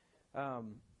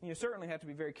 You certainly have to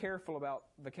be very careful about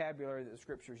vocabulary that the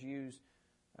Scriptures use.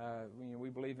 We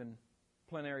believe in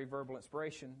plenary verbal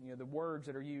inspiration. The words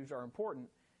that are used are important,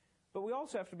 but we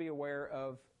also have to be aware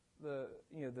of the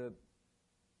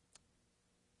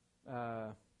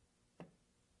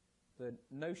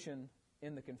notion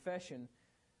in the confession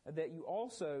that you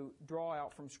also draw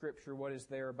out from Scripture what is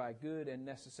there by good and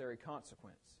necessary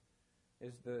consequence,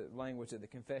 is the language that the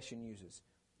confession uses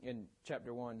in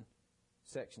chapter 1,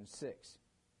 section 6.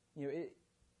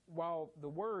 While the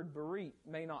word berit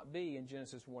may not be in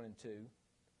Genesis 1 and 2,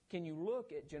 can you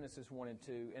look at Genesis 1 and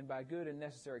 2 and by good and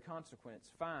necessary consequence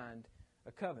find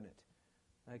a covenant?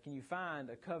 Can you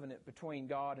find a covenant between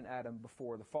God and Adam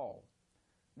before the fall?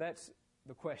 That's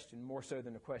the question, more so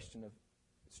than a question of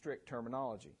strict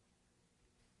terminology.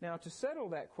 Now, to settle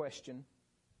that question,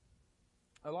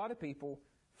 a lot of people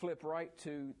flip right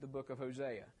to the book of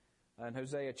Hosea. In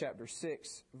Hosea chapter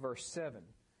 6, verse 7.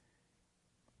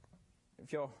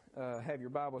 If y'all have your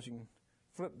Bibles, you can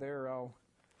flip there. I'll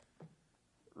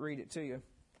read it to you.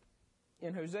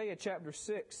 In Hosea chapter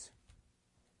 6,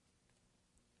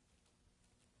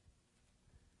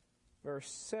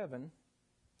 verse 7,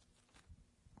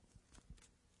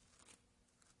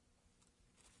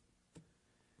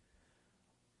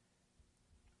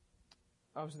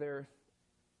 I was there.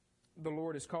 The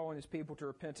Lord is calling His people to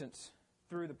repentance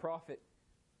through the prophet.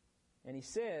 And He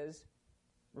says,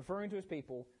 referring to His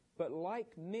people, but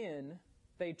like men,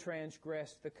 they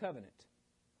transgressed the covenant.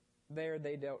 There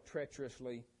they dealt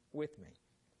treacherously with me.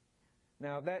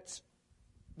 Now that's,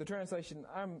 the translation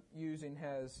I'm using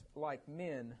has, like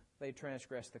men, they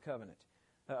transgressed the covenant.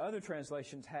 Other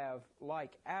translations have,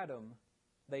 like Adam,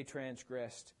 they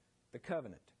transgressed the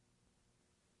covenant.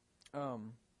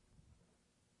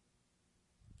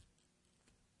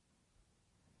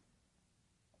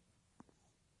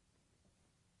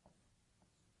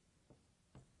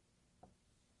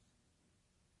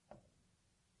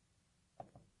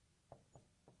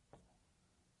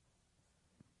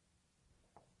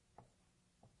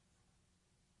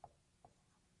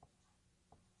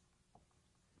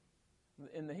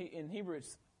 In Hebrew,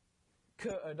 it's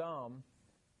ka-adam,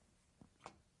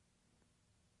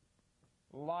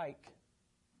 like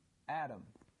Adam.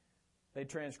 They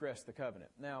transgressed the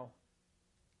covenant. Now,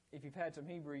 if you've had some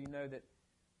Hebrew, you know that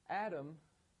Adam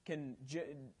can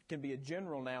be a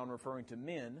general noun referring to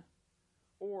men,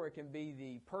 or it can be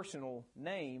the personal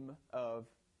name of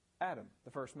Adam,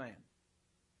 the first man.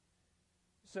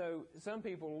 So some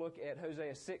people look at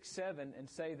Hosea 6:7 and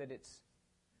say that it's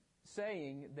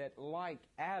saying that, like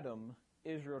Adam,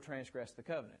 Israel transgressed the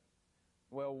covenant.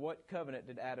 Well, what covenant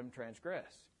did Adam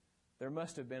transgress? There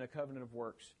must have been a covenant of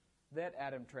works that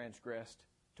Adam transgressed,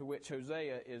 to which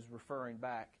Hosea is referring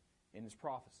back in his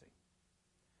prophecy.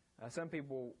 Some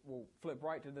people will flip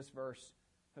right to this verse,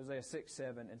 Hosea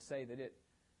 6:7, and say that it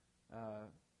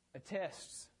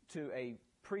attests to a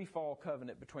pre-fall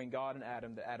covenant between God and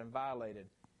Adam that Adam violated,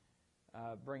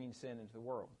 bringing sin into the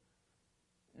world.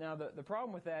 Now, the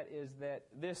problem with that is that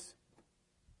this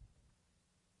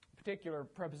particular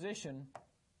preposition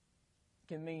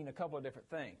can mean a couple of different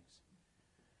things.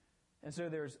 And so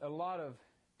there's a lot of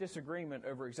disagreement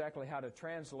over exactly how to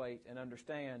translate and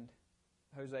understand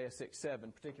Hosea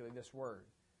 6:7, particularly this word.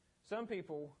 Some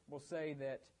people will say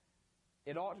that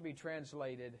it ought to be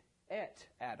translated et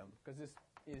Adam, because this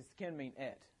can mean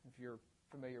et, if you're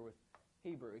familiar with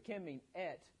Hebrew. It can mean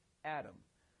et Adam.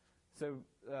 So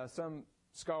some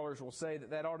scholars will say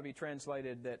that ought to be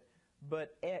translated that,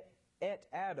 but et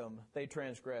Adam they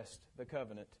transgressed the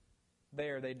covenant.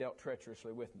 There they dealt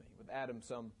treacherously with me, with Adam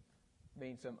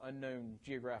being some unknown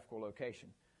geographical location.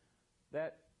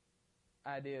 That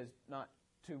idea is not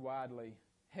too widely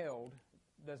held,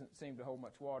 doesn't seem to hold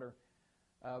much water.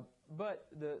 But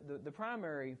the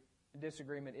primary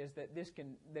disagreement is that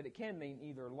it can mean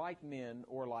either like men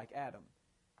or like Adam.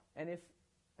 And if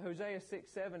Hosea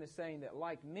 6:7 is saying that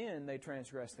like men they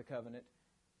transgress the covenant,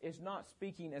 it's not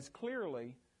speaking as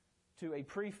clearly to a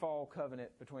pre-fall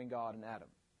covenant between God and Adam.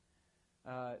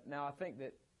 Now I think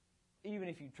that even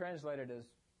if you translate it as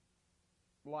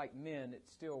like men, it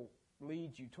still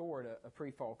leads you toward a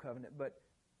pre-fall covenant. But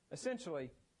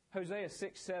essentially, Hosea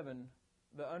 6:7,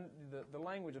 the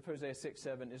language of Hosea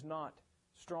 6:7 is not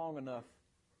strong enough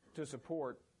to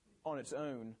support on its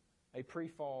own a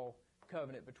pre-fall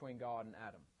covenant between God and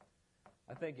Adam.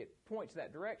 I think it points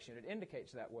that direction. It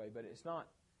indicates that way, but it's not.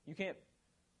 You can't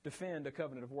defend a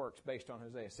covenant of works based on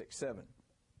Hosea 6:7.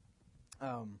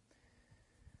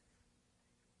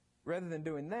 Rather than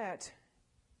doing that,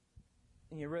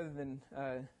 rather than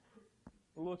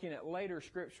looking at later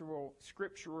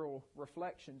scriptural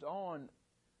reflections on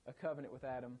a covenant with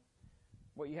Adam,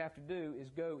 what you have to do is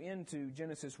go into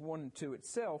Genesis 1 and 2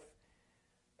 itself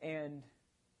and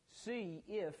see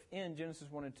if in Genesis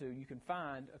 1 and 2 you can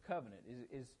find a covenant.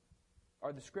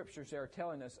 Are the scriptures there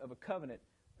telling us of a covenant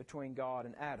between God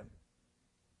and Adam?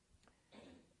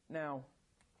 Now,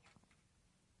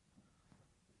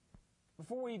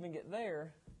 before we even get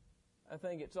there, I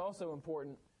think it's also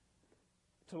important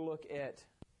to look at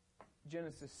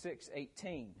Genesis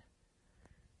 6:18.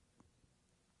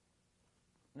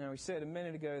 Now, we said a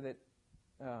minute ago that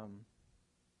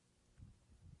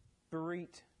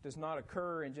berit does not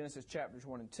occur in Genesis chapters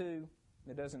 1 and 2.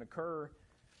 It doesn't occur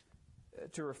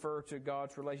to refer to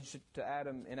God's relationship to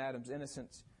Adam and Adam's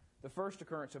innocence. The first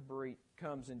occurrence of berit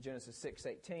comes in Genesis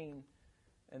 6:18,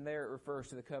 and there it refers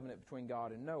to the covenant between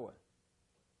God and Noah.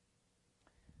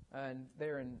 And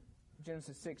there in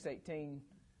Genesis 6:18,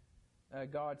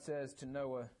 God says to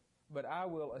Noah, "But I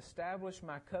will establish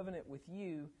my covenant with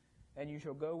you, and you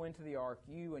shall go into the ark,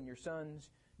 you and your sons,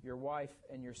 your wife,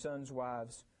 and your sons'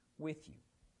 wives with you."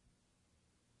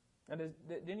 And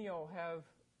didn't you all have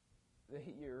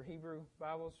your Hebrew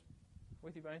Bibles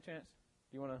with you by any chance?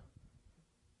 Do you want to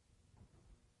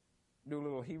do a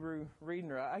little Hebrew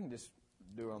reading, or I can just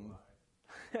do them?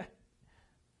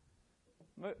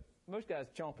 Most guys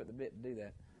chomp at the bit to do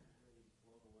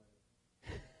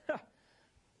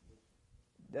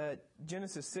that.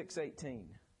 Genesis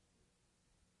 6:18.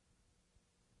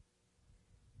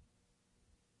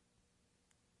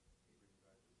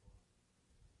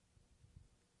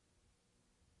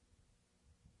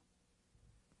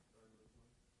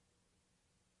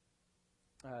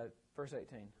 Verse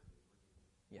 18.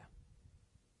 Yeah.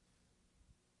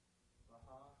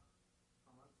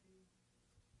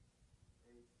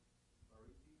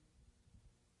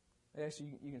 Yes,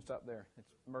 you can stop there.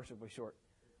 It's mercifully short.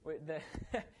 Wait,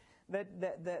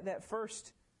 that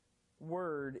first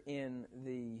word in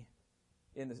the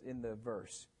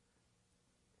verse.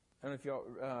 I don't know if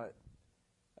y'all.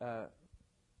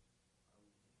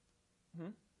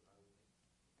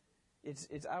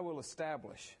 It's I will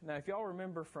establish. Now, if y'all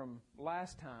remember from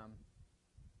last time,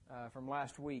 from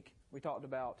last week, we talked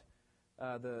about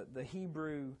the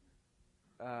Hebrew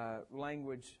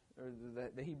language or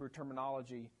the Hebrew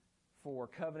terminology for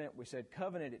covenant. We said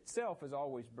covenant itself is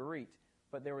always berit,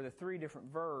 but there were the three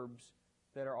different verbs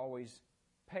that are always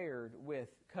paired with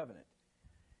covenant.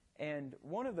 And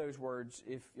one of those words,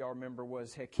 if y'all remember,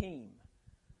 was hakim.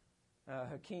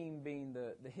 Hakim being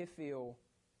the Hiphil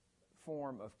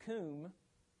form of kum.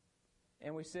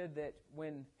 And we said that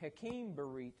when hakim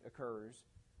berit occurs,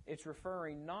 it's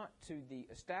referring not to the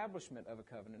establishment of a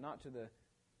covenant, not to the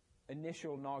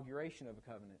initial inauguration of a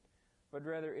covenant, but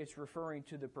rather it's referring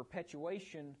to the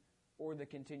perpetuation or the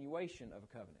continuation of a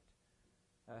covenant.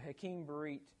 Hakim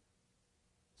berit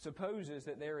supposes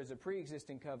that there is a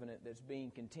pre-existing covenant that's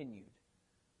being continued.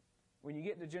 When you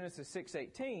get to Genesis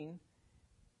 6:18,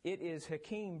 it is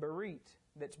hakim berit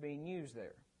that's being used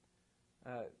there.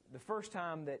 The first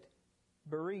time that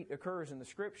berit occurs in the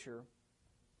Scripture,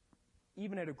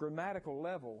 even at a grammatical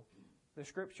level, the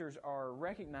Scriptures are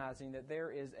recognizing that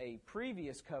there is a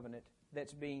previous covenant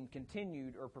that's being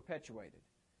continued or perpetuated.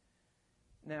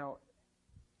 Now,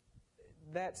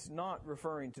 that's not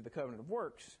referring to the covenant of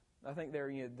works. I think there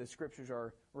the Scriptures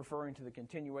are referring to the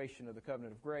continuation of the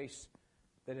covenant of grace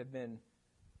that had been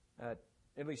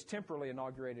at least temporarily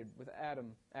inaugurated with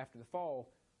Adam after the fall.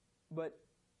 But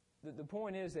the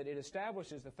point is that it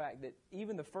establishes the fact that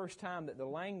even the first time that the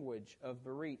language of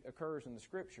berit occurs in the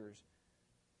Scriptures,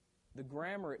 the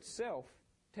grammar itself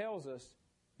tells us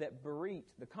that berit,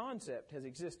 the concept, has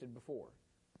existed before.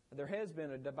 There has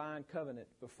been a divine covenant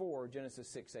before Genesis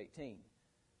 6:18.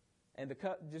 And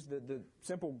just the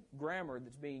simple grammar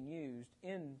that's being used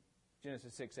in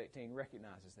Genesis 6:18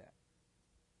 recognizes that.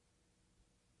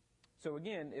 So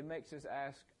again, it makes us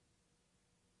ask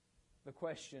the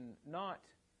question, not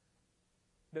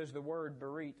does the word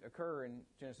berit occur in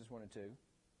Genesis 1 and 2,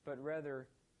 but rather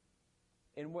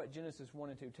in what Genesis 1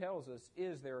 and 2 tells us,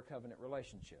 is there a covenant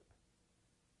relationship?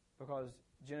 Because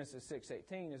Genesis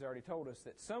 6:18 has already told us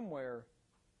that somewhere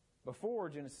before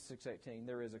Genesis 6:18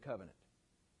 there is a covenant.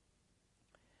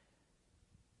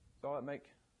 Does all that make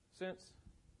sense?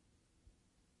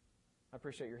 I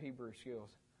appreciate your Hebrew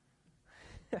skills.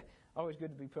 Always good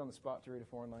to be put on the spot to read a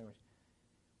foreign language.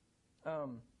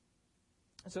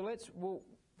 So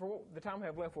for the time we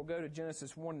have left, we'll go to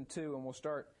Genesis 1 and 2, and we'll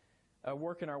start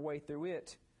working our way through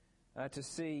it to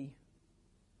see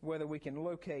whether we can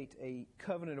locate a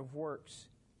covenant of works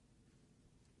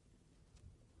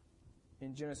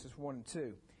in Genesis 1 and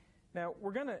 2. Now,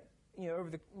 we're going to, over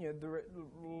the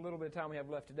little bit of time we have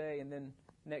left today, and then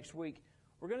next week,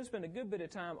 we're going to spend a good bit of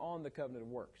time on the covenant of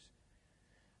works.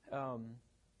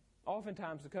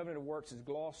 Oftentimes, the covenant of works is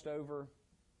glossed over.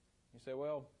 You say,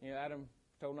 well, Adam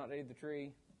told not to eat the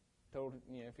tree, told,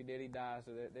 if he did, he'd die,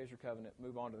 so there's your covenant.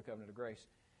 Move on to the covenant of grace.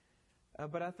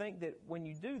 But I think that when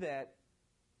you do that,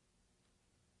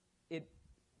 it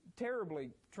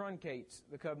terribly truncates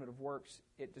the covenant of works.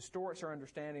 It distorts our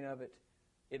understanding of it.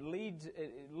 It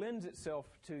lends itself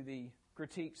to the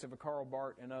critiques of a Karl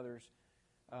Barth and others.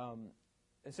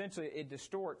 Essentially, it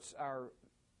distorts our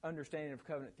understanding of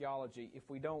covenant theology if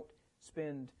we don't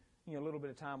spend a little bit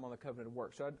of time on the covenant of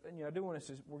works. So I do want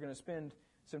to. We're going to spend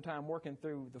some time working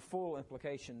through the full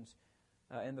implications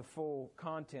and the full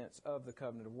contents of the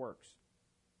covenant of works.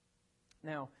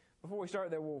 Now, before we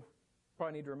start there, we'll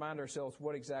probably need to remind ourselves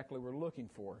what exactly we're looking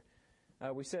for.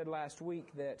 We said last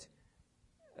week that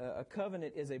a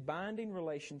covenant is a binding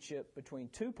relationship between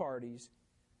two parties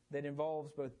that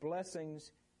involves both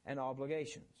blessings and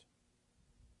obligations.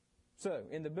 So,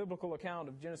 in the biblical account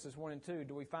of Genesis 1 and 2,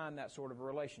 do we find that sort of a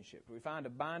relationship? Do we find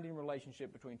a binding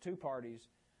relationship between two parties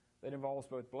that involves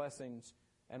both blessings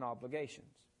and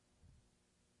obligations?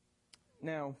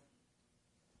 Now,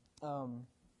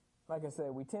 like I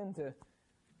said, we tend to,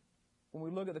 when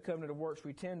we look at the covenant of works,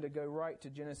 we tend to go right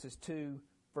to Genesis 2,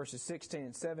 verses 16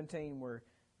 and 17, where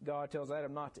God tells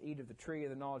Adam not to eat of the tree of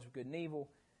the knowledge of good and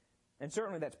evil. And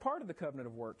certainly that's part of the covenant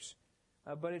of works,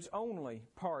 but it's only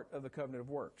part of the covenant of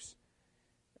works.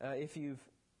 If you've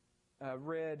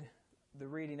read the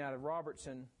reading out of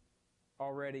Robertson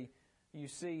already, you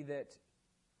see that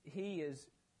he is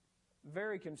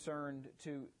very concerned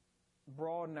to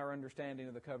broaden our understanding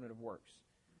of the covenant of works.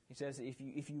 He says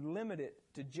if you limit it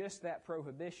to just that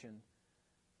prohibition,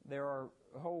 there are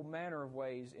a whole manner of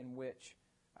ways in which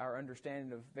our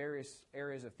understanding of various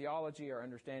areas of theology, our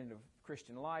understanding of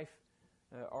Christian life,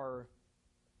 are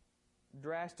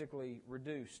drastically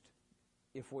reduced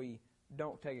if we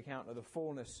don't take account of the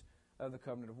fullness of the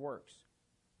covenant of works.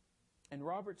 And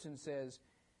Robertson says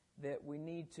that we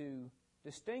need to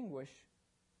distinguish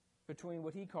between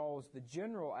what he calls the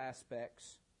general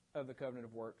aspects of the covenant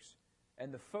of works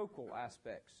and the focal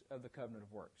aspects of the covenant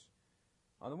of works.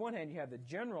 On the one hand, you have the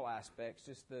general aspects,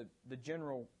 just the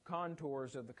general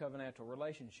contours of the covenantal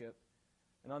relationship.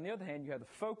 And on the other hand, you have the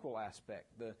focal aspect,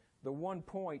 the one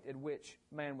point at which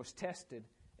man was tested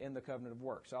in the covenant of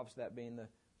works. Obviously, that being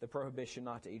the prohibition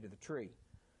not to eat of the tree.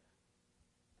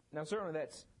 Now, certainly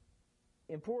that's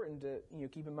important to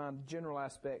keep in mind the general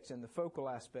aspects and the focal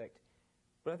aspect.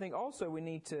 But I think also we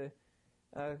need to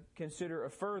consider a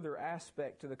further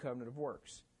aspect to the covenant of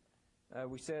works.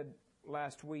 We said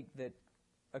last week that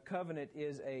a covenant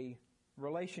is a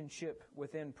relationship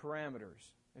within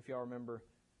parameters, if y'all remember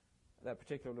that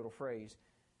particular little phrase.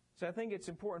 So I think it's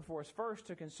important for us first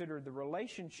to consider the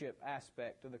relationship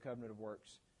aspect of the covenant of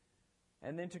works,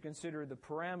 and then to consider the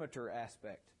parameter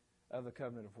aspect of the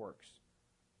covenant of works.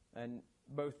 And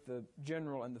both the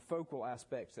general and the focal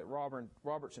aspects that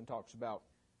Robertson talks about,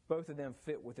 both of them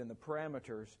fit within the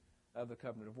parameters of the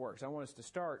covenant of works. I want us to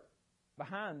start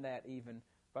behind that even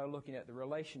by looking at the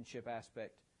relationship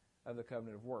aspect of the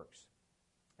covenant of works.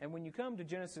 And when you come to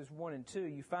Genesis 1 and 2,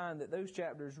 you find that those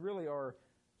chapters really are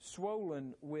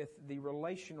swollen with the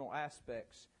relational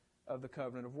aspects of the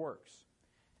covenant of works.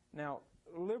 Now,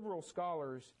 liberal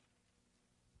scholars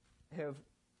have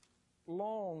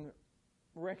long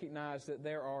recognized that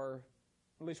there are,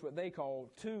 at least what they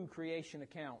call, two creation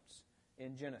accounts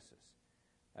in Genesis.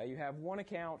 You have one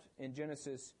account in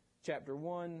Genesis chapter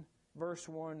 1, verse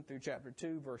 1 through chapter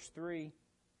 2, verse 3.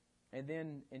 And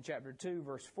then in chapter 2,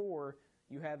 verse 4,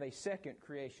 you have a second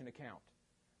creation account,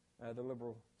 the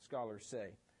liberal scholars say.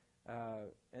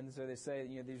 And so they say,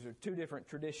 these are two different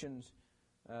traditions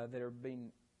that are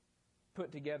being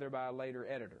put together by a later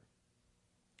editor.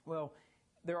 Well,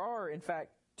 there are, in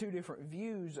fact, two different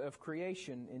views of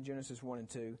creation in Genesis 1 and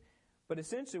 2. But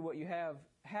essentially what you have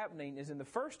happening is in the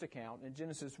first account, in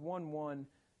Genesis 1:1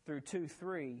 through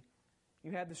 2:3,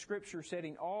 you have the Scripture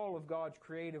setting all of God's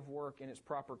creative work in its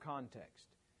proper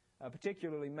context,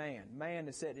 particularly man. Man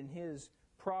is set in his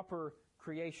proper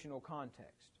creational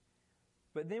context.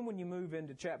 But then when you move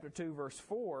into chapter 2, verse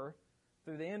 4,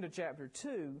 through the end of chapter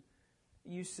 2,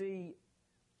 you see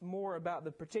more about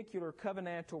the particular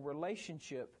covenantal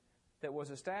relationship that was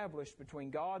established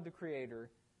between God the Creator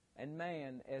and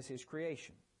man as His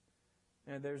creation.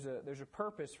 And there's a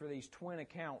purpose for these twin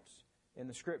accounts in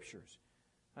the Scriptures.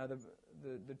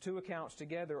 The two accounts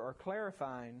together are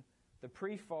clarifying the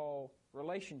pre-fall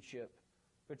relationship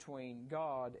between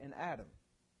God and Adam.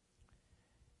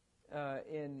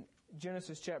 In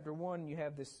Genesis chapter 1, you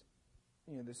have this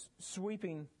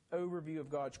sweeping overview of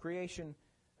God's creation.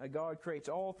 God creates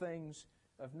all things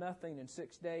of nothing in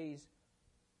 6 days.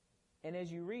 And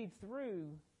as you read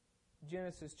through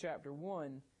Genesis chapter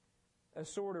 1, a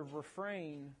sort of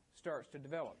refrain starts to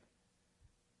develop.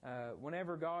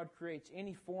 Whenever God creates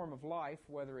any form of life,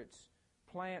 whether it's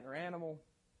plant or animal,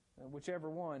 whichever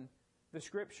one, the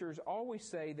Scriptures always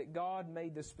say that God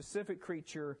made the specific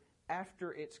creature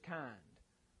after its kind.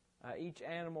 Each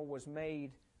animal was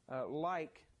made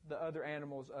like the other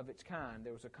animals of its kind.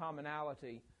 There was a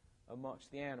commonality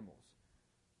amongst the animals.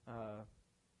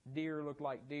 Deer looked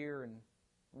like deer, and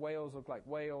whales looked like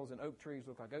whales, and oak trees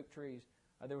looked like oak trees.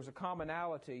 There was a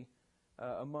commonality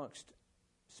amongst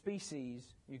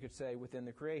species, you could say, within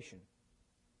the creation.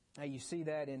 You see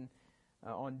that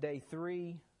on day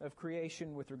 3 of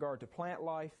creation with regard to plant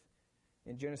life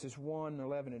in Genesis 1,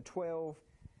 11, and 12.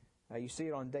 You see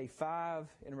it on day 5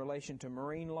 in relation to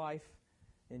marine life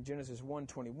in Genesis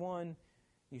 1:21.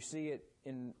 You see it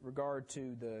in regard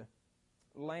to the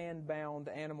land-bound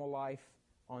animal life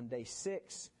on day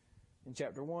 6 in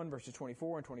chapter 1, verses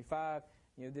 24 and 25.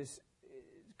 This is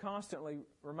constantly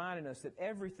reminding us that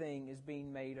everything is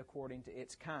being made according to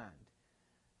its kind.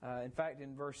 In fact,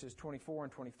 in verses 24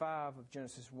 and 25 of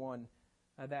Genesis 1,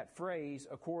 that phrase,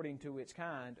 according to its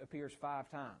kind, appears 5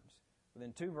 times.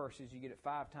 Within 2 verses, you get it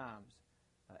 5 times.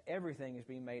 Everything is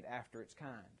being made after its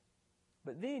kind.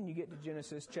 But then you get to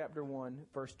Genesis chapter 1,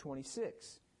 verse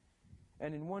 26.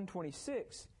 And in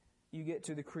 1:26, you get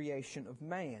to the creation of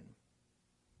man.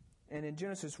 And in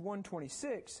Genesis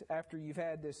 1:26, after you've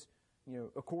had this,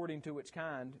 according to its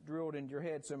kind, drilled into your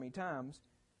head so many times,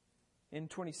 in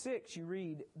 26 you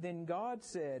read, "Then God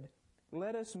said,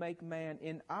 let us make man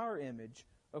in our image,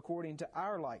 according to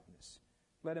our likeness.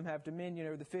 Let him have dominion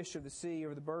over the fish of the sea,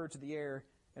 over the birds of the air,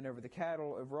 and over the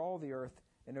cattle, over all the earth,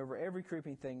 and over every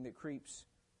creeping thing that creeps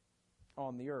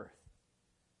on the earth."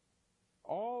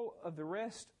 All of the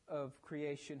rest of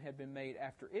creation had been made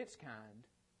after its kind,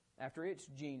 after its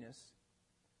genus,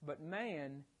 but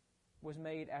man was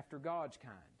made after God's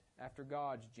kind, after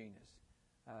God's genus.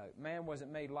 Man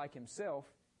wasn't made like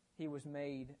himself. He was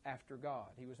made after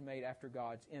God. He was made after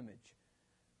God's image.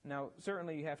 Now,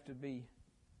 certainly you have to be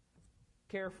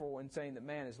careful in saying that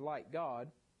man is like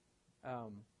God,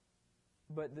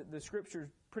 but the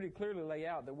Scriptures pretty clearly lay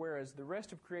out that whereas the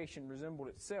rest of creation resembled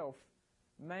itself,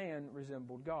 man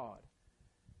resembled God.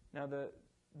 Now,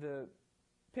 the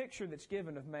picture that's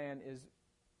given of man is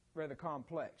rather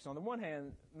complex. On the one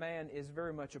hand, man is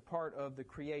very much a part of the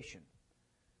creation.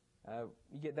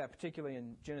 You get that particularly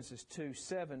in Genesis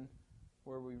 2:7,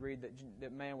 where we read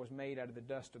that man was made out of the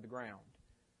dust of the ground.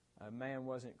 Man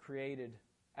wasn't created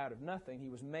out of nothing. He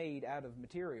was made out of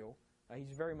material.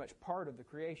 He's very much part of the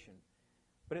creation.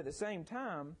 But at the same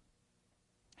time,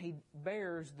 he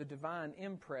bears the divine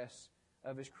impress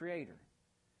of his Creator.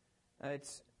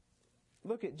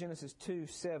 Look at Genesis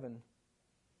 2:7.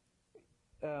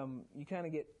 You kind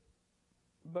of get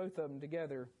both of them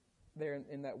together there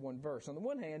in that one verse. On the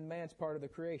one hand, man's part of the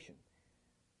creation.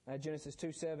 Genesis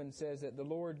 2:7 says that the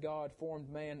Lord God formed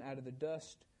man out of the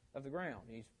dust of the ground.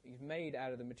 He's made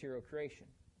out of the material creation.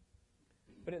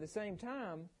 But at the same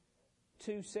time,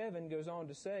 2:7 goes on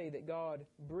to say that God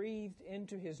breathed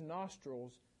into his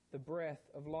nostrils the breath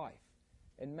of life,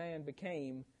 and man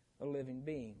became a living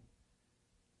being.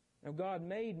 Now, God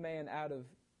made man out of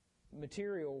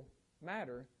material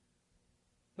matter,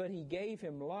 but He gave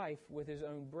him life with His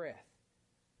own breath.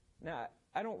 Now,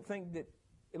 I don't think that,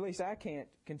 at least I can't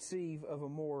conceive of a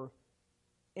more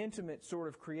intimate sort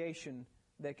of creation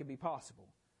that could be possible.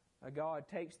 God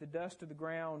takes the dust of the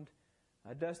ground,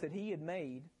 dust that He had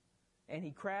made, and He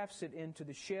crafts it into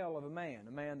the shell of a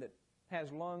man that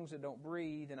has lungs that don't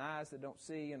breathe and eyes that don't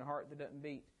see and a heart that doesn't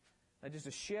beat. Just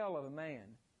a shell of a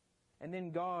man. And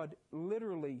then God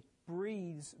literally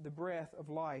breathes the breath of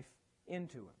life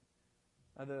into him.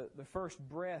 The first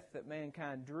breath that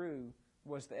mankind drew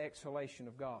was the exhalation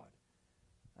of God.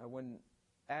 When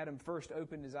Adam first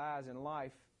opened his eyes in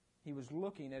life, he was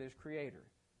looking at his Creator,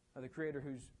 the Creator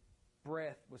whose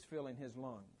breath was filling his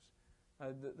lungs.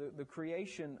 The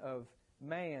creation of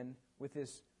man with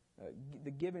this,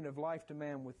 the giving of life to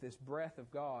man with this breath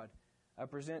of God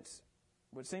presents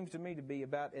what seems to me to be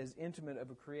about as intimate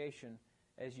of a creation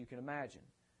as you can imagine.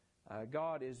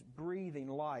 God is breathing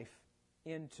life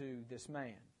into this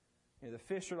man. The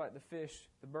fish are like the fish,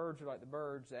 the birds are like the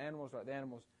birds, the animals are like the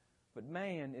animals, but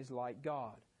man is like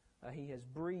God. He has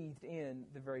breathed in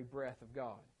the very breath of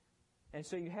God. And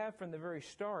so you have from the very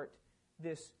start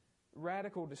this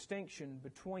radical distinction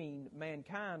between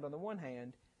mankind on the one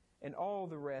hand and all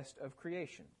the rest of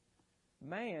creation.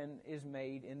 Man is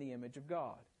made in the image of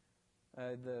God.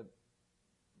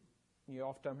 You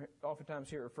oftentimes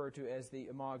hear it referred to as the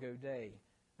Imago Dei,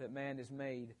 that man is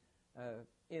made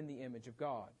in the image of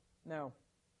God. Now,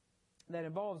 that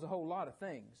involves a whole lot of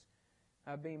things.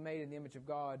 Being made in the image of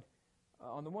God,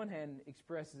 on the one hand,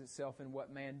 expresses itself in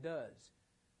what man does,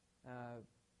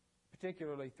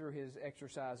 particularly through his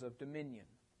exercise of dominion.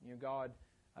 God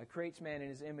creates man in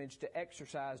His image to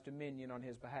exercise dominion on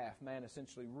His behalf. Man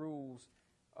essentially rules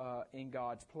in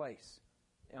God's place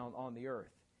on the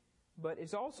earth. But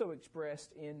it's also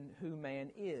expressed in who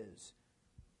man is.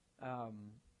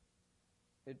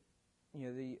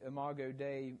 The Imago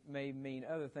Dei may mean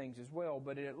other things as well,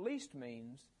 but it at least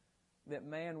means that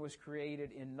man was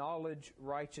created in knowledge,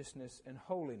 righteousness, and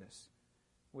holiness,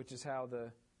 which is how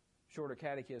the Shorter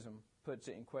Catechism puts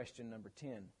it in question number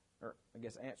 10, or I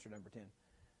guess answer number 10.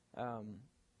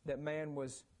 That man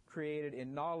was created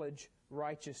in knowledge,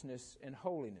 righteousness, and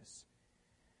holiness.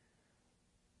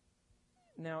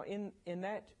 Now, in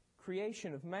that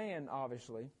creation of man,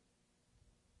 obviously,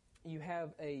 you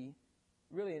have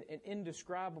really an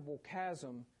indescribable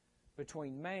chasm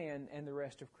between man and the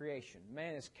rest of creation.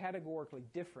 Man is categorically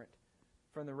different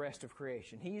from the rest of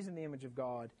creation. He's in the image of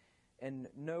God, and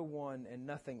no one and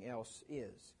nothing else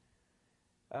is.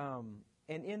 And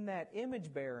in that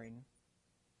image bearing,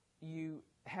 you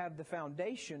have the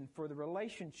foundation for the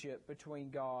relationship between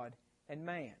God and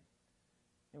man.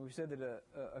 And we've said that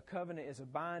a covenant is a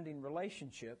binding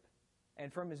relationship,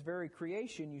 and from his very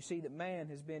creation, you see that man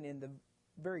has been in the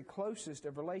very closest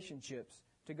of relationships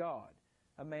to God.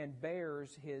 A man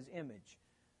bears His image.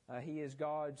 He is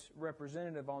God's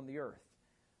representative on the earth.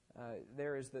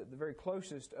 There is the very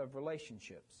closest of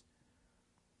relationships.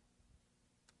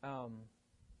 Or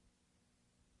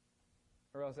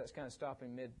else that's kind of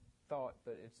stopping mid-thought,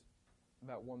 but it's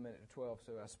about 1 minute to 12,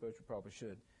 so I suppose we probably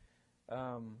should.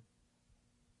 Like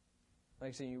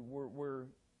I say, we're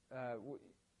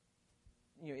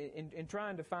in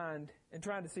trying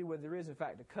to see whether there is in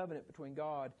fact a covenant between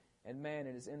God and man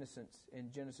and his innocence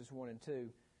in Genesis 1 and 2.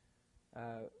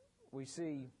 We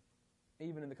see,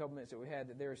 even in the couple minutes that we had,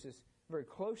 that there is this very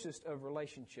closest of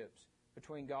relationships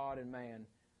between God and man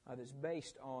that's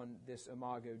based on this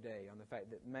Imago Dei, on the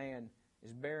fact that man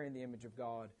is bearing the image of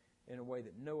God in a way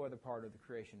that no other part of the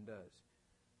creation does.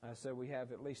 So we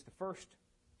have at least the first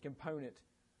component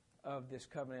of this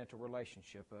covenantal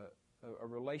relationship, a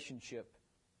relationship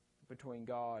between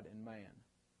God and man.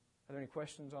 Are there any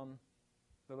questions on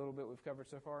the little bit we've covered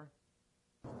so far?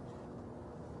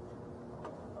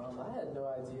 I had no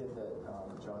idea that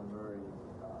John Murray,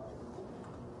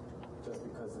 just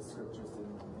because the scriptures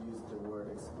didn't use the word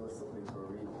explicitly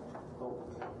bereaved, but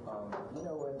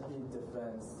when he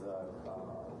defends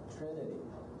Trinity,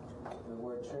 the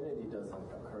word Trinity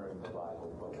doesn't occur in the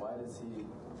Bible, but why does he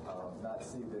not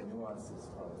see the nuances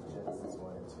from Genesis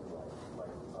 1 and 2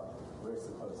 like we're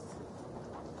supposed to?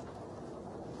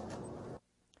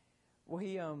 Well,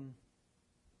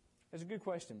 it's a good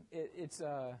question. It's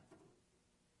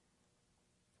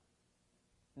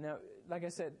now, like I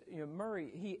said,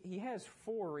 Murray, he has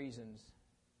 4 reasons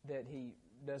that he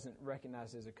doesn't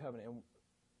recognize as a covenant, and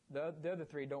the other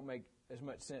 3 don't make as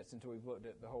much sense until we've looked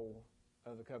at the whole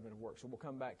of the covenant of works. So we'll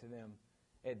come back to them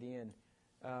at the end.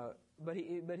 But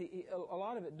a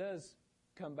lot of it does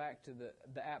come back to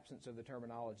the absence of the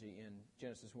terminology in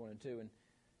Genesis 1 and 2. And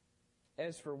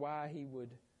as for why he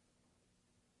would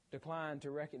declined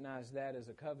to recognize that as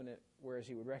a covenant, whereas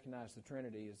he would recognize the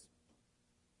Trinity, is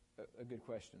a good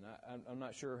question. I'm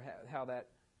not sure how that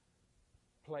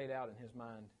played out in his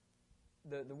mind.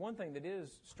 The one thing that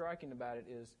is striking about it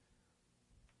is,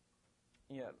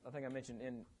 I think I mentioned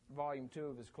in Volume 2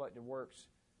 of his collected works,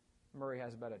 Murray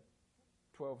has about a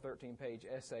 12, 13-page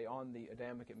essay on the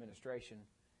Adamic administration.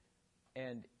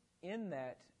 And in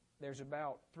that, there's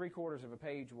about 3/4 of a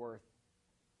page worth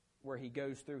where he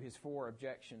goes through his 4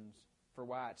 objections for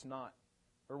why it's not,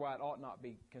 or why it ought not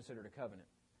be considered a covenant.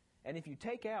 And if you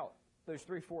take out those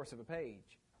 3/4 of a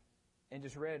page and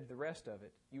just read the rest of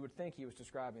it, you would think he was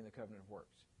describing the covenant of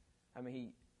works. I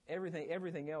mean,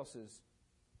 everything else is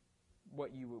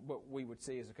what we would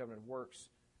see as a covenant of works.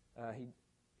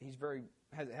 He's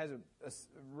has a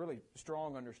really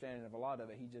strong understanding of a lot of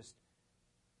it. He just,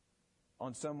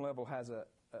 on some level, has a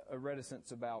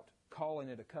reticence about calling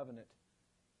it a covenant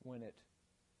when it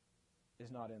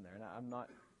is not in there. And I'm not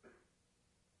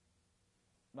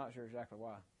sure exactly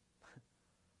why.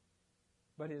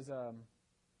 But his,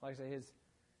 like I say,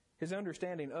 his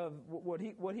understanding of what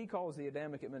he calls the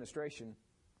Adamic administration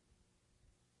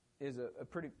is a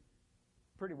pretty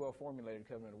well formulated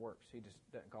covenant of works. He just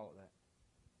doesn't call it that.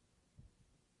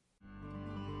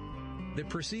 The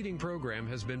preceding program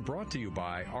has been brought to you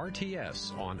by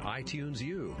RTS on iTunes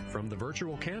U from the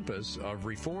virtual campus of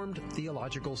Reformed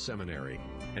Theological Seminary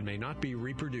and may not be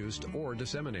reproduced or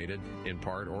disseminated in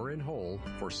part or in whole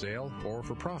for sale or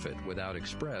for profit without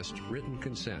expressed written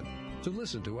consent. To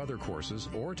listen to other courses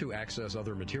or to access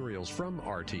other materials from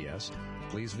RTS,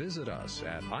 please visit us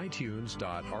at itunes.rts.edu.